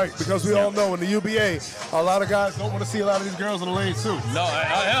had a strike because we all know in the UBA, a lot of guys don't want to see a lot of these girls in the lane too. No,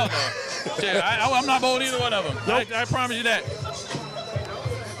 hell no. Shit, I'm not bold either one of them. Nope. I promise you that.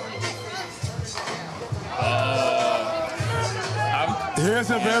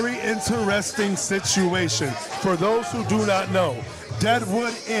 Here's a very interesting situation. For those who do not know,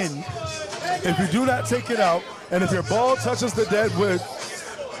 deadwood in, if you do not take it out, and if your ball touches the deadwood,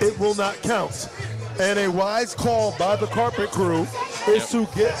 it will not count. And a wise call by the carpet crew is to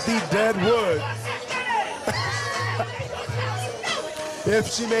get the dead wood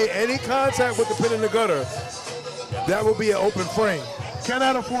If she made any contact with the pin in the gutter, that will be an open frame.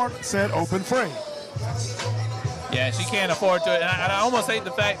 Cannot afford said open frame. Yeah, she can't afford to. And I almost hate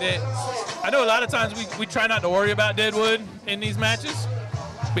the fact that I know a lot of times we try not to worry about deadwood in these matches,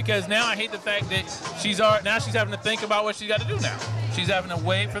 because now I hate the fact that she's having to think about what she's got to do now. She's having to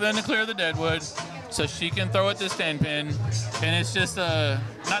wait for them to clear the deadwood so she can throw at this 10 pin, and it's just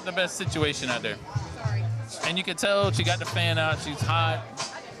not the best situation out there. And you can tell she got the fan out. She's hot.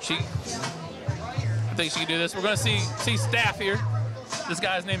 I think she can do this. We're going to see Staff here. This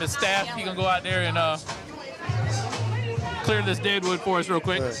guy's name is Staff. He can go out there and clear this deadwood for us real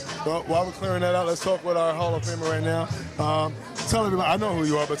quick. Well, while we're clearing that out, let's talk with our Hall of Famer right now. Tell everybody, I know who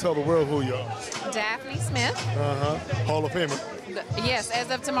you are, but tell the world who you are. Daphne Smith. Hall of Famer. Yes, as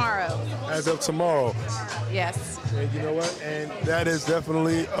of tomorrow. As of tomorrow. Yes. And you know what? And that is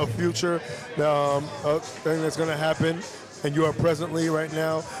definitely a future thing that's going to happen. And you are presently right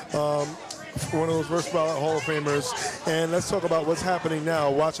now one of those first ballot Hall of Famers. And let's talk about what's happening now,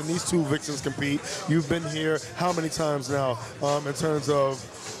 watching these two Vixens compete. You've been here how many times now in terms of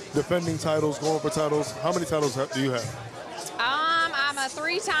defending titles, going for titles? How many titles do you have? I'm a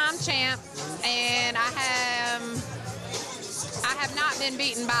 3-time champ, and I have not been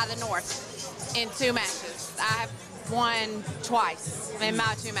beaten by the North in 2 matches. I have won twice in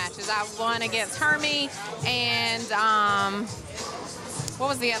my 2 matches. I won against Hermie and what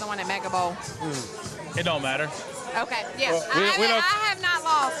was the other one at Mega Bowl? It don't matter. Okay, yeah. Well, I have not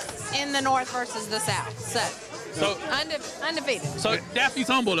lost in the North versus the South, so undefeated. So Daphne's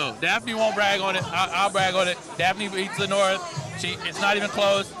humble though. Daphne won't brag on it. I'll brag on it. Daphne beats the North. It's not even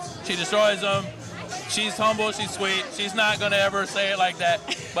close. She destroys them. She's humble. She's sweet. She's not gonna ever say it like that.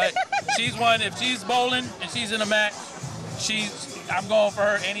 But she's one. If she's bowling and she's in a match, I'm going for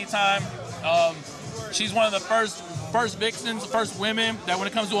her anytime. She's one of the first Vixens, first women that when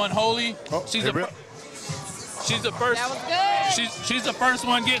it comes to Unholy, she's the first. That was good. She's the first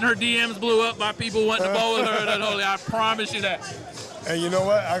one getting her DMs blew up by people wanting to bowl with her at Unholy. I promise you that. And you know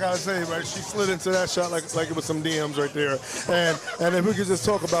what? I gotta say, right? She slid into that shot like it was some DMs right there. And if we could just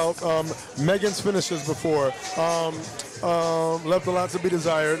talk about Meagan's finishes before, left a lot to be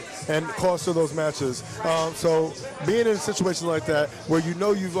desired and cost her those matches. So being in a situation like that where you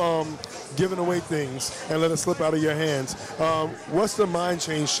know you've given away things and let it slip out of your hands, what's the mind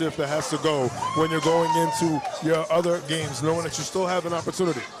change shift that has to go when you're going into your other games, knowing that you still have an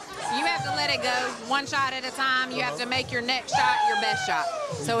opportunity? You have to let it go one shot at a time. You have to make your next shot your best shot.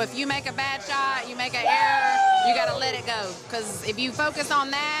 So if you make a bad shot, you make an error, you got to let it go. Because if you focus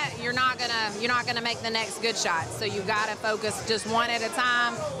on that, you're not gonna make the next good shot. So you got to focus just one at a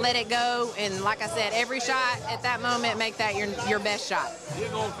time, let it go, and like I said, every shot at that moment, make that your best shot.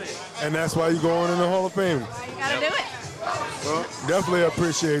 And that's why you're going in the Hall of Fame. You got to do it. Well, definitely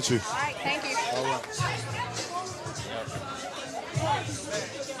appreciate you. All right, thank you. All right.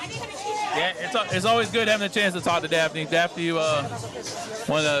 Yeah, it's always good having a chance to talk to Daphne. Daphne,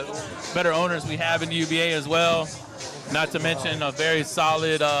 one of the better owners we have in the UBA as well. Not to mention a very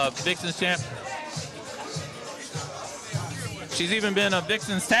solid Vixens champ. She's even been a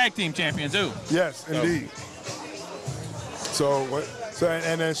Vixens tag team champion too. Yes, indeed. So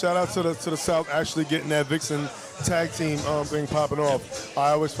and then shout out to the South actually getting that Vixen tag team thing popping off.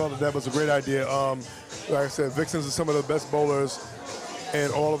 I always felt that was a great idea. Like I said, Vixens are some of the best bowlers in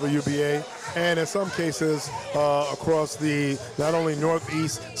all of the UBA, and in some cases across the not only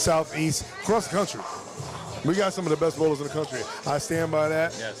northeast, southeast, across the country. We got some of the best bowlers in the country. I stand by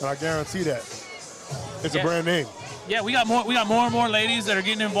that, and I guarantee that. It's a brand name. Yeah, we got more and more ladies that are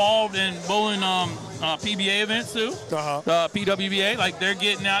getting involved in bowling PBA events too. PWBA, like they're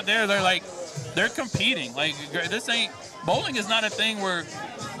getting out there. They're competing. Like bowling is not a thing where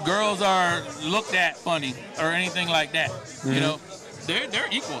girls are looked at funny or anything like that. Mm-hmm. You know, they're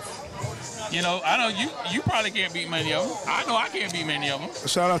equals. You know, I know you probably can't beat many of them. I know I can't beat many of them.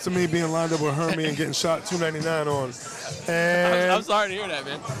 Shout out to me being lined up with Hermie and getting shot 299 on. And I'm sorry to hear that,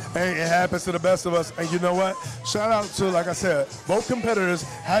 man. Hey, it happens to the best of us. And you know what? Shout out to, like I said, both competitors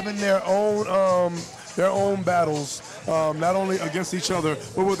having their own battles, not only against each other,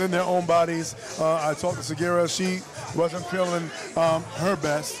 but within their own bodies. I talked to Sagirah. She wasn't feeling her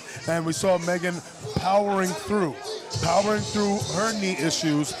best. And we saw Meagan powering through her knee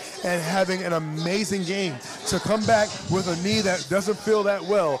issues and having an amazing game. To come back with a knee that doesn't feel that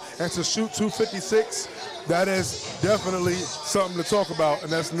well and to shoot 256, that is definitely something to talk about.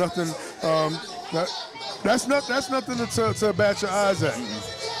 And that's nothing. That's nothing to bat your eyes at.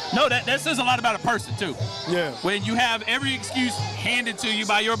 No, that says a lot about a person too. Yeah. When you have every excuse handed to you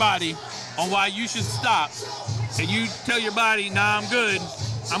by your body on why you should stop, and you tell your body, nah, I'm good,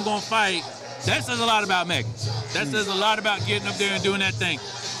 I'm going to fight, that says a lot about Meagan. That says a lot about getting up there and doing that thing.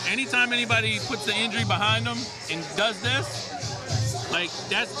 Anytime anybody puts the injury behind them and does this, like,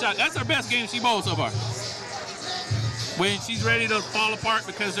 that's her best game she bowled so far. When she's ready to fall apart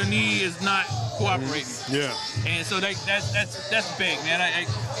because her knee is not cooperating. Yeah. And so that's big, man.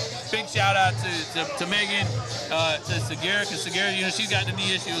 Big shout out to Meagan, to Sagirah, because Sagirah, you know, she's got the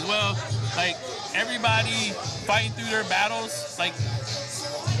knee issue as well. Like, everybody fighting through their battles. Like,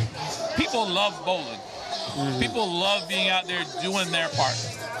 people love bowling. People love being out there doing their part.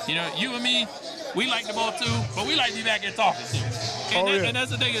 You know, you and me, we like to bowl too, but we like to be back here talking too. And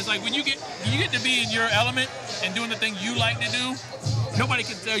that's the thing, is like when you get to be in your element and doing the thing you like to do, nobody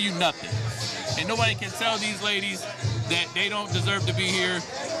can tell you nothing. And nobody can tell these ladies that they don't deserve to be here,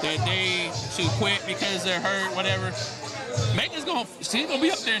 that they should quit because they're hurt, whatever. Megan's she's gonna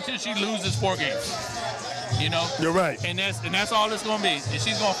be up there until she loses 4 games. You know? You're right. And that's all it's gonna be. And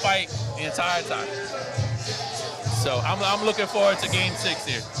she's gonna fight the entire time. So I'm looking forward to game 6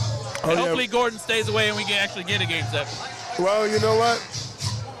 here. And hopefully Gordon stays away and we can actually get a game 7. Well, you know what?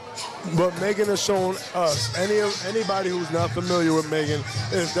 But Meagan has shown us, anybody who's not familiar with Meagan,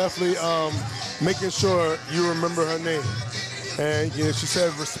 is definitely making sure you remember her name. And you know, she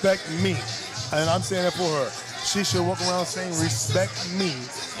said, respect me. And I'm saying that for her. She should walk around saying, respect me.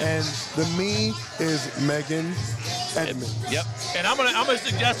 And the me is Meagan Edmonds. Yep. And I'm gonna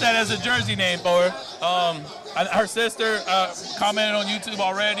suggest that as a jersey name for her. Her sister commented on YouTube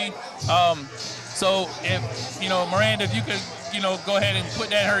already. So if, you know, Miranda, if you could, you know, go ahead and put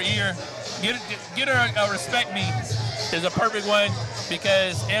that in her ear, get her a respect me is a perfect one,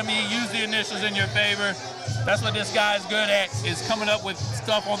 because ME, use the initials in your favor. That's what this guy's good at, is coming up with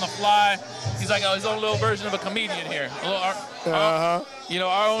stuff on the fly. He's like his own little version of a comedian here. You know,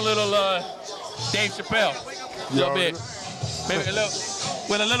 our own little Dave Chappelle, a little bit. Maybe a little,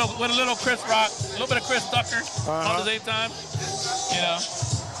 with a little Chris Rock, a little bit of Chris Tucker on the same time. You know.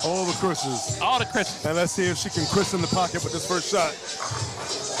 All the Chris's. All the Chris's. And let's see if she can Chris in the pocket with this first shot.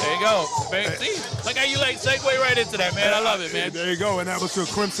 There you go. See, look how you like segue right into that, man. I love it, man. There you go. And that was your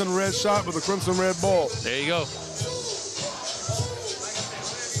crimson red shot with a crimson red ball. There you go.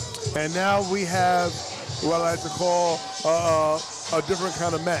 And now we have what I like to call a different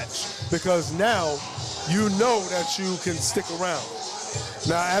kind of match, because now you know that you can stick around.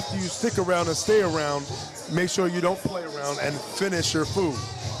 Now, after you stick around and stay around, make sure you don't play around and finish your food.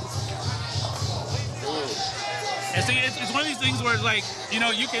 And see, it's one of these things where it's like, you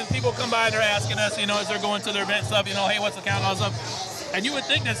know, people come by and they're asking us, you know, as they're going to their event stuff, you know, hey, what's the count, all stuff. And you would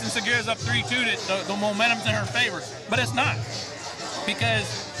think that since Sagirah's up 3-2, that the momentum's in her favor. But it's not. Because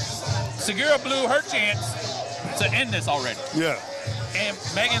Sagirah blew her chance to end this already. Yeah. And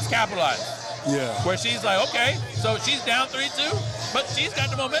Megan's capitalized. Yeah. Where she's like, okay, so she's down 3-2, but she's got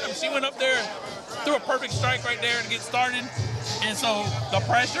the momentum. She went up there, threw a perfect strike right there to get started. And so the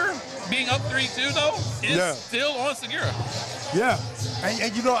pressure, being up 3-2 though, is still on Sagirah. Yeah,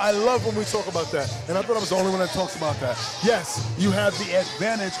 and you know, I love when we talk about that. And I thought I was the only one that talks about that. Yes, you have the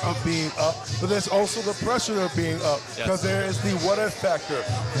advantage of being up, but there's also the pressure of being up, because there is the what if factor.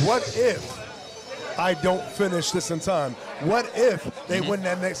 What if I don't finish this in time? What if they win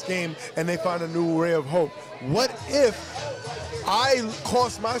that next game and they find a new ray of hope? What if I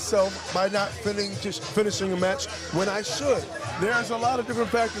cost myself by not finishing a match when I should? There's a lot of different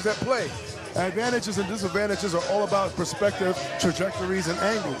factors at play. Advantages and disadvantages are all about perspective, trajectories, and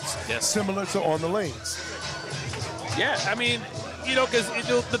angles, similar to on the lanes. Yeah, I mean, you know, because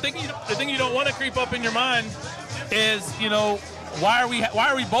the thing you don't want to creep up in your mind is, you know, why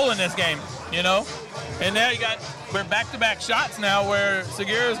are we bowling this game, you know? And now we're back-to-back shots now where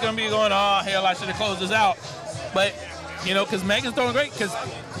Sagirah is going to be going, oh, hell, I should have closed this out. But, you know, because Megan's throwing great, because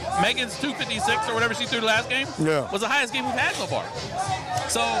Megan's 256 or whatever she threw the last game was the highest game we've had so far.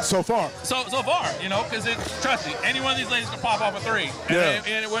 So far, you know, because trust me, any one of these ladies can pop off a 3, and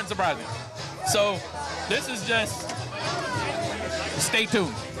it wouldn't surprise me. So this is just stay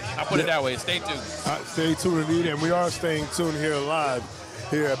tuned. I'll put it that way. Stay tuned. Stay tuned indeed, and we are staying tuned here live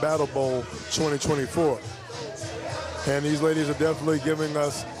here at Battle Bowl 2024. And these ladies are definitely giving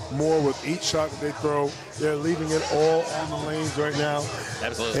us more with each shot that they throw. They're leaving it all on the lanes right now.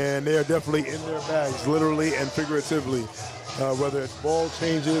 Absolutely. And they are definitely in their bags, literally and figuratively. Whether it's ball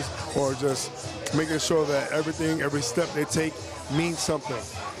changes or just making sure that every step they take means something.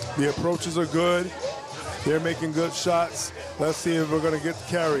 The approaches are good. They're making good shots. Let's see if we're going to get the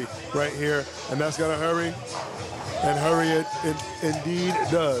carry right here. And that's got to hurry. And hurry it indeed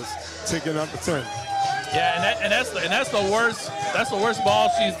does, taking out the 10. Yeah, and that's the worst ball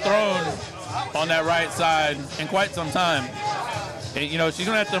she's thrown on that right side in quite some time. And, you know, she's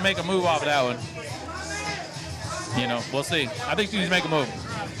going to have to make a move off of that one. You know, we'll see. I think she needs to make a move.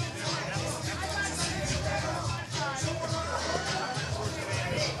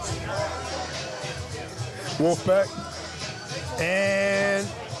 Wolfpack. And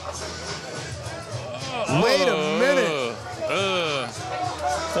wait a minute.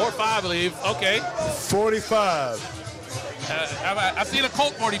 4-5, I believe. Okay. 45. I've seen a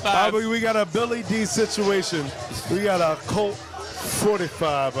Colt 45. We got a Billy D situation. We got a Colt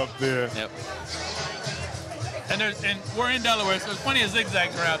 45 up there. Yep. And we're in Delaware, so there's plenty of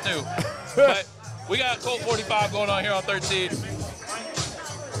zigzags around too. But we got Colt 45 going on here on 13.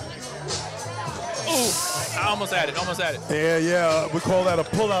 Ooh, I almost had it. Yeah. We call that a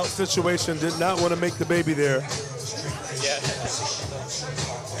pull-out situation. Did not want to make the baby there. Yeah.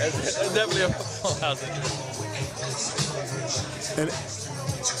 It's definitely a pull-out situation.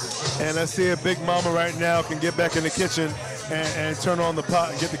 And I see a Big Mama right now can get back in the kitchen and turn on the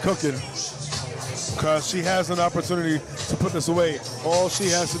pot and get the cooking. Because she has an opportunity to put this away. All she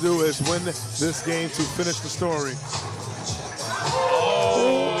has to do is win this game to finish the story.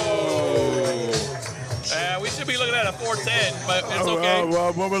 We should be looking at a 410, but it's okay.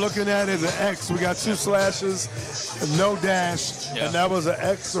 Well, what we're looking at is an X. We got 2 slashes, no dash, and that was an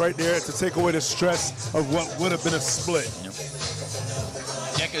X right there to take away the stress of what would have been a split.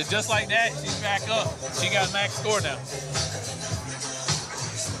 Yeah, because just like that, she's back up. She got max score now.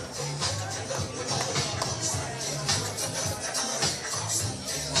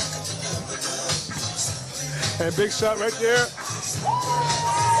 And big shot right there.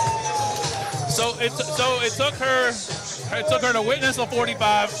 So it took her to witness a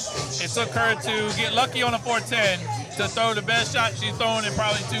 45. It took her to get lucky on a 410 to throw the best shot she's thrown in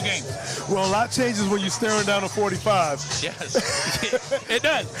probably 2 games. Well, a lot changes when you're staring down a 45. Yes, it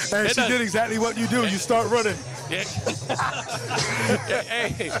does. And she did exactly what you do. You start running. Yeah.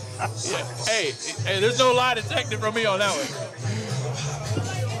 Hey, there's no lie detected from me on that one.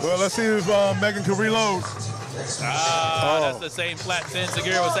 Well, let's see if Meagan can reload. That's the same flat 10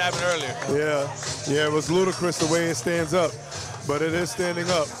 Sagirah was having earlier. Yeah, it was ludicrous the way it stands up, but it is standing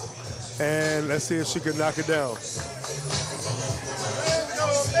up. And let's see if she can knock it down. So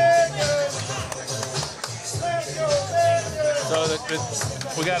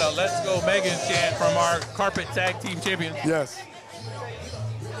we got a Let's Go Meagan chant from our carpet tag team champion. Yes.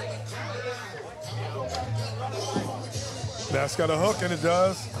 That's got a hook, and it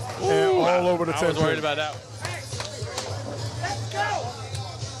does. Ooh, and all over the 10. I was worried about that.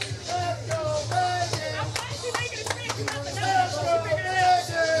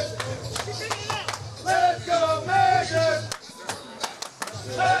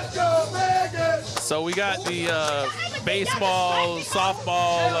 So we got the baseball,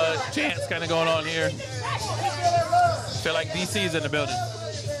 softball chants kind of going on here. Feel like DC's in the building.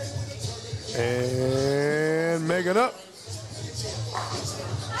 And Meagan up.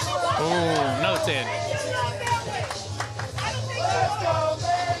 Oh, another 10.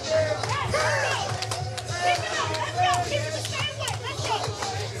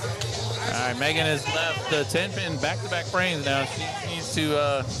 All right, Meagan has left the 10-pin back-to-back frames now. She needs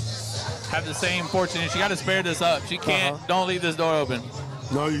to have the same fortune. She got to spare this up. She can't. Don't leave this door open.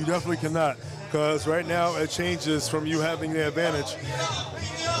 No, you definitely cannot. Because right now it changes from you having the advantage.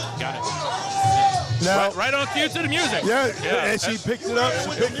 Got it. Now, right on cue to the music. Yeah, and she picked it up. She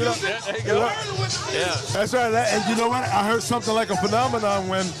picked it up. Yeah, there you go. Yeah. That's right. And you know what? I heard something like a phenomenon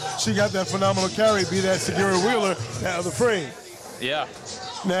when she got that phenomenal carry, be that Sagirah Wheeler out of the frame. Yeah.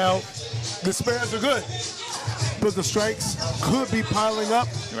 Now, the spares are good, but the strikes could be piling up.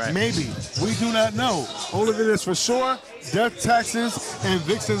 Right. Maybe. We do not know. Only thing is for sure, death taxes and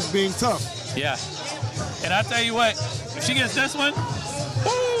Vixens being tough. Yeah. And I tell you what, if she gets this one,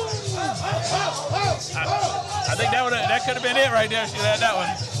 I think that could have been it right there. She had that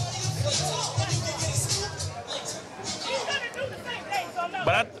one.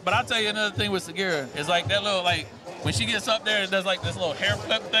 But I'll tell you another thing with Sagirah. It's like that little, like, when she gets up there and does like this little hair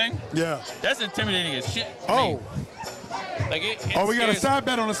flip thing. Yeah. That's intimidating as shit. Oh. Like it we got a side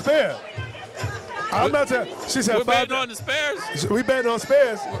bet on the spare. I'm not telling. She said we're five. betting on the spares. We betting on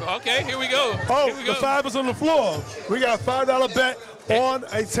spares. Okay, here we go. Oh, here we go. The 5 is on the floor. We got a $5 bet on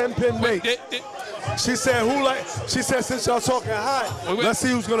a 10-pin mate. She said, She said, since y'all talking high, let's see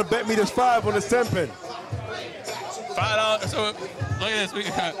who's gonna bet me this 5 on this 10-pin. $5. So look at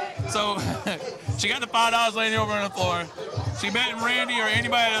this. So she got the $5 laying over on the floor. She betting Randy or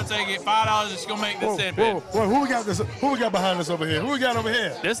anybody else they get $5 and she's gonna make this $10 bet. Whoa, who we got this? Who we got behind us over here? Who we got over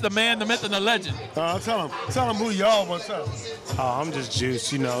here? This is the man, the myth, and the legend. Tell him who y'all want to. I'm just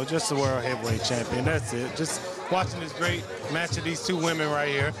Juice, you know, just the world heavyweight champion. That's it. Just watching this great match of these two women right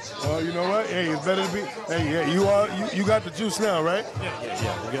here. Oh, you know what? Hey, it's better to be. Hey, yeah, you got the juice now, right?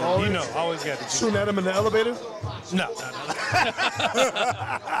 Yeah. You know, always got the juice. Shooting at him in the elevator? No.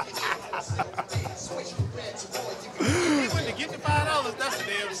 To get the $5, that's the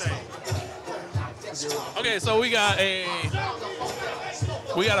damn thing. Okay, so we got a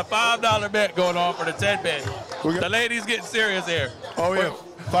 $5 bet going on for the 10 bet. The ladies getting serious here. Oh yeah,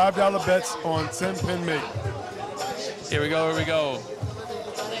 $5 bets on 10-pin make. Here we go.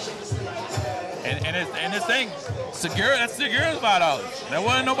 And this thing, that's Sagirah's $5. That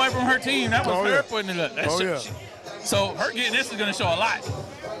wasn't nobody from her team. That was her putting it up. So her getting this is gonna show a lot.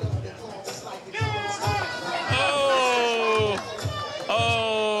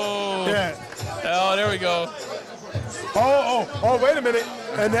 Oh, there we go. Oh, wait a minute.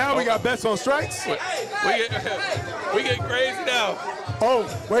 And now we got bets on strikes? We get crazy now. Oh,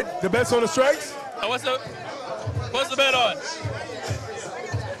 wait, the bets on the strikes? What's the bet on?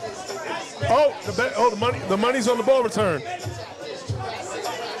 Oh, the money's on the ball return.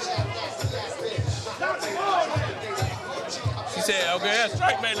 She said, okay, that's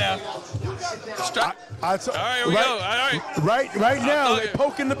strike bet now. Strike. All right, here we go. All right. Right now, they're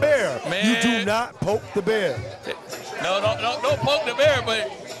poking the bear. Man. You do not poke the bear. No, don't poke the bear, but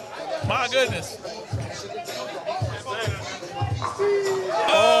my goodness.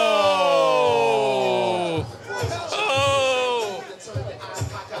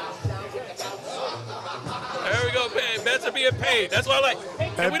 There we go, bets are being paid. That's what I like.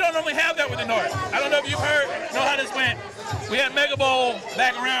 And we don't normally have that with the North. I don't know if you've know how this went. We had Mega Bowl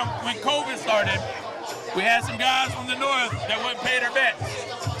back around when COVID started. We had some guys from the North that wouldn't pay their bets.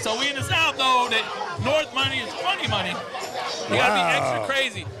 So we in the South know that North money is funny money. You gotta be extra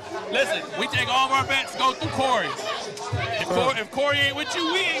crazy. Listen, we take all of our bets, go through Corey. If Corey ain't with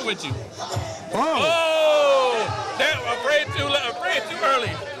you, we ain't with you.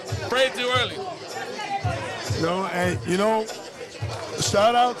 Afraid too early. And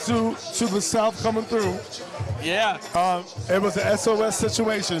shout out to the South coming through. Yeah. It was an SOS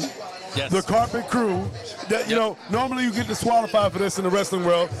situation. Yes. The carpet crew, normally you get disqualified for this in the wrestling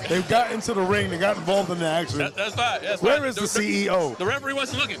world. They got into the ring, they got involved in the action. That's fine. Where is the CEO? The referee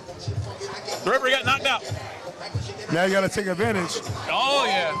wasn't looking. The referee got knocked out. Now you got to take advantage. Oh,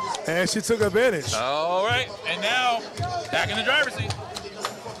 yeah. And she took advantage. All right. And now, back in the driver's seat.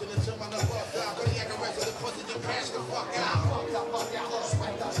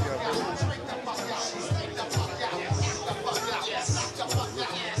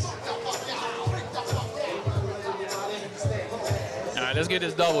 All right, let's get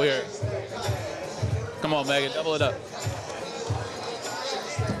this double here. Come on, Meagan, double it up.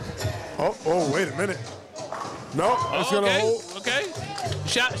 Oh, wait a minute. No, it's going to hold. Okay.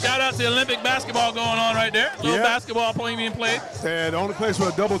 Shout out to the Olympic basketball going on right there. Little basketball playing being played. And the only place where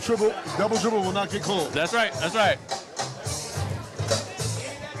a double dribble will not get called. That's right. That's right.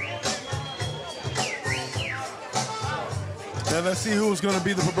 Now let's see who's going to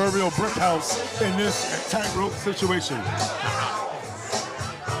be the proverbial brick house in this tightrope situation.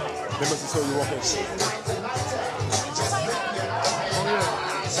 They must have saw you walk in.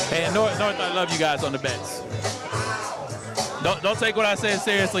 Hey, North, I love you guys on the bets. Don't take what I said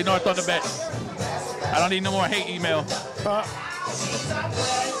seriously, North on the bets. I don't need no more hate email. Wow,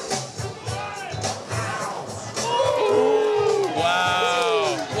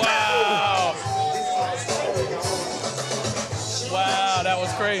 that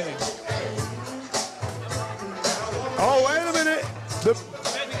was crazy. Oh, wait a minute.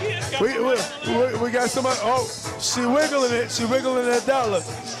 We got somebody. Oh, she wiggling it. She wiggling that dollar.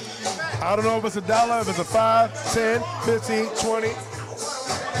 I don't know if it's $1, if it's a 5, 10, 15, 20.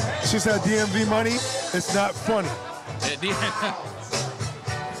 She said DMV money. It's not funny.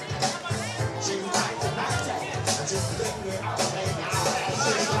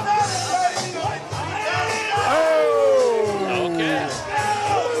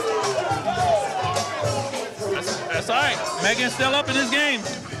 That's all right. Meagan's still up in this game.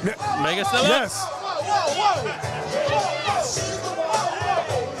 Meagan's still up. Yes.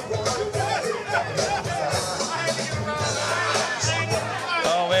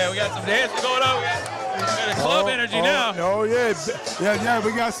 Oh man, we got some dancing going on. We got club energy now. Oh yeah.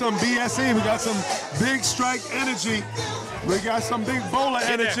 We got some BSE. We got some big strike energy. We got some big bowler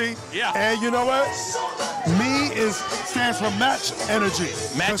energy. Yeah. And you know what? Me stands for match energy.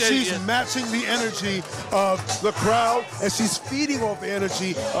 Match she's energy. matching the energy of the crowd, and she's feeding off the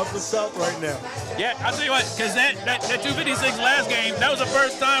energy of the South right now. Yeah, I'll tell you what, because that 256 last game, that was the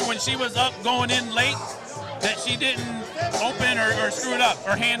first time when she was up going in late that she didn't open or screw it up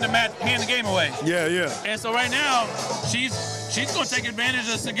or hand the game away. Yeah, yeah. And so right now, she's going to take advantage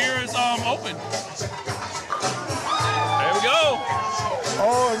of Sagirah's open. There we go.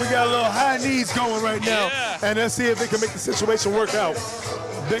 Oh, we got a little high knees going right now. Yeah. And let's see if they can make the situation work out.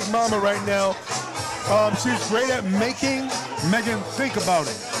 Big Mama right now, she's great at making Meagan think about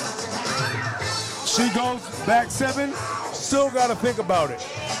it. She goes back 7, still got to think about it.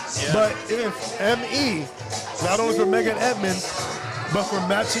 Yeah. But if ME, not only for Meagan Edmonds, but for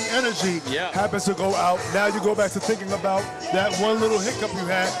matching energy, happens to go out, now you go back to thinking about that one little hiccup you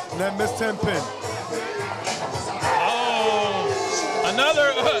had and that missed 10 pin.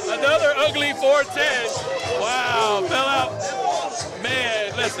 Another ugly 410. Wow, fell out.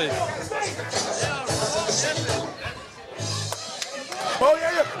 Man, listen. Oh,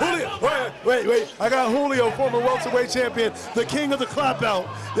 yeah. Julio. Wait. I got Julio, former welterweight champion, the king of the clap out.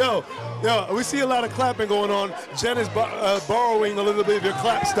 Yo, we see a lot of clapping going on. Jen is borrowing a little bit of your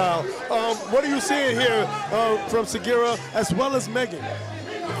clap style. What are you seeing here from Sagirah as well as Meagan?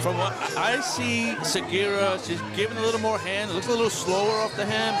 From what I see, Sagirah, she's giving a little more hand. It looks a little slower off the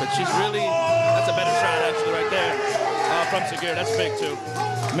hand, but she's really, that's a better shot actually right there from Sagirah. That's big too.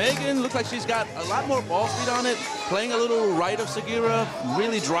 Meagan looks like she's got a lot more ball speed on it, playing a little right of Sagirah,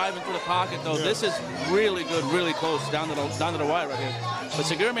 really driving through the pocket though. Yeah. This is really good, really close down to the wire right here. But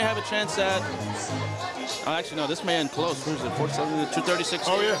Sagirah may have a chance at, actually no, this may end close. Who's it, 47, 236?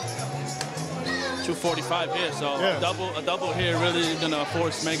 Oh yeah. 245 here, so a double here really gonna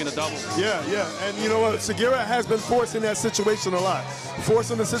force Meagan a double. Yeah, and you know what? Sagirah has been forcing that situation a lot.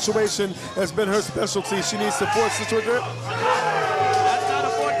 Forcing the situation has been her specialty. She needs to force the situation. That's not a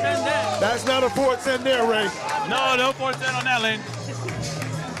 410 there. That's not a 410 there, Ray. No 410 on that lane.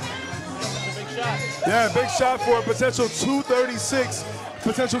 Big shot. Yeah, big shot for a potential 236,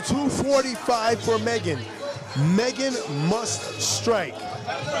 potential 245 for Meagan. Meagan must strike.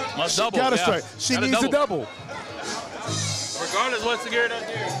 Must double. Gotta strike. She needs a double. Regardless what Sagirah does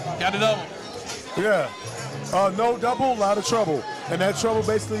here, got to double. Yeah. No double, a lot of trouble. And that trouble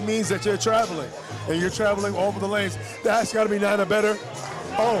basically means that you're traveling. And you're traveling over the lanes. That's got to be 9 or better.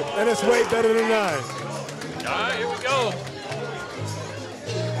 Oh, and it's way better than 9. All right, here we go.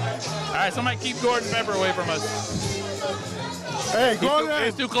 All right, somebody keep Gordon Pepper away from us. Hey, Gordon.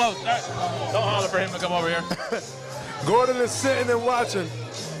 It's too close. Right. Don't holler for him to come over here. Gordon is sitting and watching.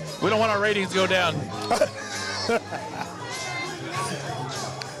 We don't want our ratings to go down.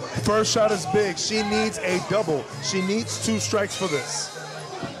 First shot is big. She needs a double. She needs 2 strikes for this.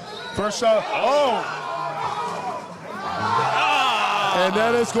 First shot. Oh! And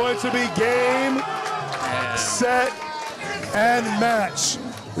that is going to be game, set, and match.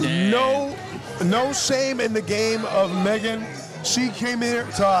 No shame in the game of Meagan. She came here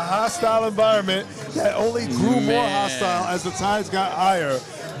to a hostile environment that only grew more hostile as the tides got higher.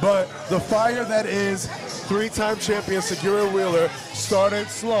 But the fire that is 3-time champion Sagirah Wheeler started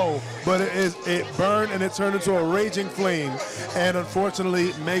slow, but it burned and it turned into a raging flame. And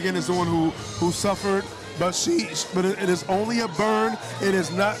unfortunately, Meagan is the one who suffered. But it is only a burn. It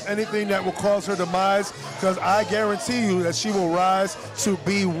is not anything that will cause her demise, because I guarantee you that she will rise to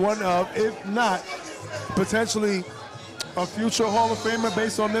be one of, if not, potentially a future Hall of Famer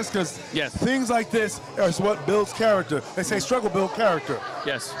based on this, because things like this is what builds character. They say struggle builds character.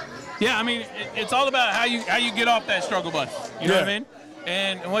 Yes. Yeah, I mean, it's all about how you get off that struggle bus. You know what I mean?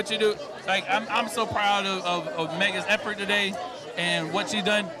 And what you do. Like, I'm so proud of Megan's effort today and what she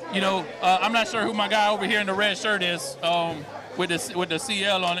done. You know, I'm not sure who my guy over here in the red shirt is with the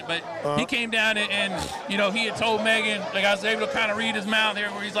CL on it, but he came down and you know, he had told Meagan, like, I was able to kind of read his mouth here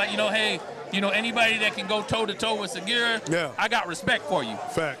where he's like, you know, hey, you know, anybody that can go toe-to-toe with Sagirah, I got respect for you.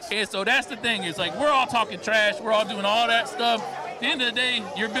 Facts. And so that's the thing. It's like, we're all talking trash. We're all doing all that stuff. At the end of the day,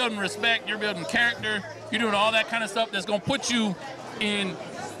 you're building respect. You're building character. You're doing all that kind of stuff that's going to put you in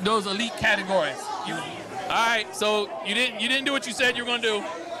those elite categories. All right, so you didn't do what you said you were going to do.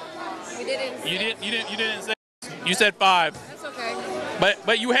 You didn't. You didn't say. You said 5. That's okay.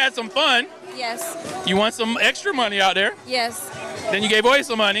 But you had some fun. Yes. You won some extra money out there. Yes. Then you gave away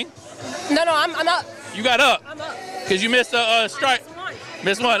some money. No, I'm up. You got up. I'm up. Because you missed a strike.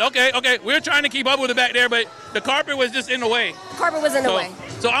 Missed one. Okay. We were trying to keep up with it back there, but the carpet was just in the way. The carpet was in the way.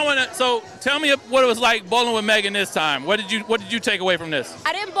 So tell me what it was like bowling with Meagan this time. What did you take away from this?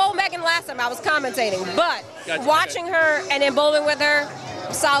 I didn't bowl Meagan last time. I was commentating, but watching her and then bowling with her,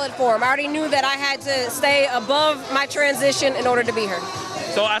 solid form. I already knew that I had to stay above my transition in order to be here.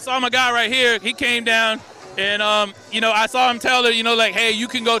 So I saw my guy right here. He came down, and you know, I saw him tell her, you know, like, hey, you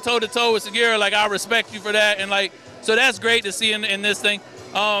can go toe to toe with Sagirah. Like, I respect you for that, and like, so that's great to see in this thing.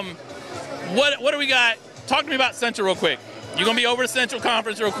 What do we got? Talk to me about Central real quick. You're gonna be over the Central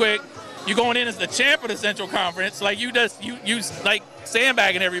Conference real quick. You're going in as the champ of the Central Conference. Like, you like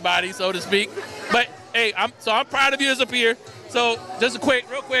sandbagging everybody, so to speak. But hey, I'm proud of you as a peer. So just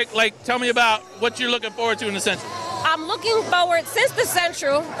real quick, like, tell me about what you're looking forward to in the Central. I'm looking forward, since the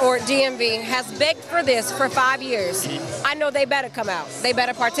Central, or DMV, has begged for this for 5 years, I know they better come out. They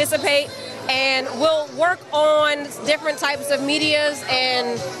better participate, and we'll work on different types of medias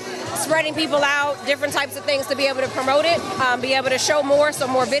and spreading people out, different types of things to be able to promote it, be able to show more, so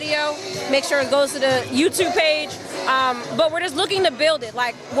more video, make sure it goes to the YouTube page. But we're just looking to build it.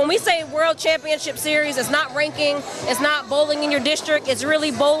 Like, when we say World Championship Series, it's not ranking, it's not bowling in your district, it's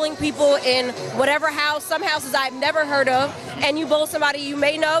really bowling people in whatever house, some houses I've never heard of, and you bowl somebody you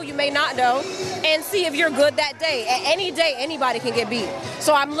may know, you may not know, and see if you're good that day. At any day, anybody can get beat.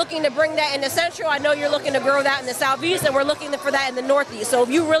 So I'm looking to bring that in the Central. I know you're looking to grow that in the Southeast, and we're looking for that in the Northeast. So if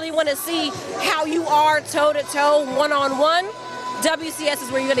you really want to see how you are toe-to-toe, one-on-one, WCS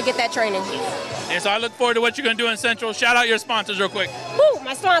is where you're going to get that training. And so I look forward to what you're going to do in Central. Shout out your sponsors real quick. Woo,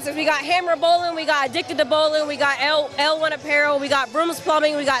 my sponsors. We got Hammer Bowling, we got Addicted to Bowling, we got L1 Apparel, we got Brooms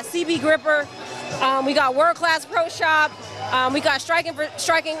Plumbing, we got CB Gripper, we got World Class Pro Shop, we got Striking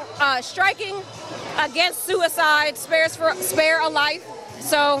Against Suicide, Spare a Life.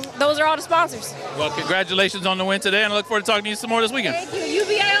 So those are all the sponsors. Well, congratulations on the win today, and I look forward to talking to you some more this weekend. Thank you.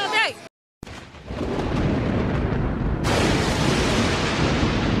 UBA all day.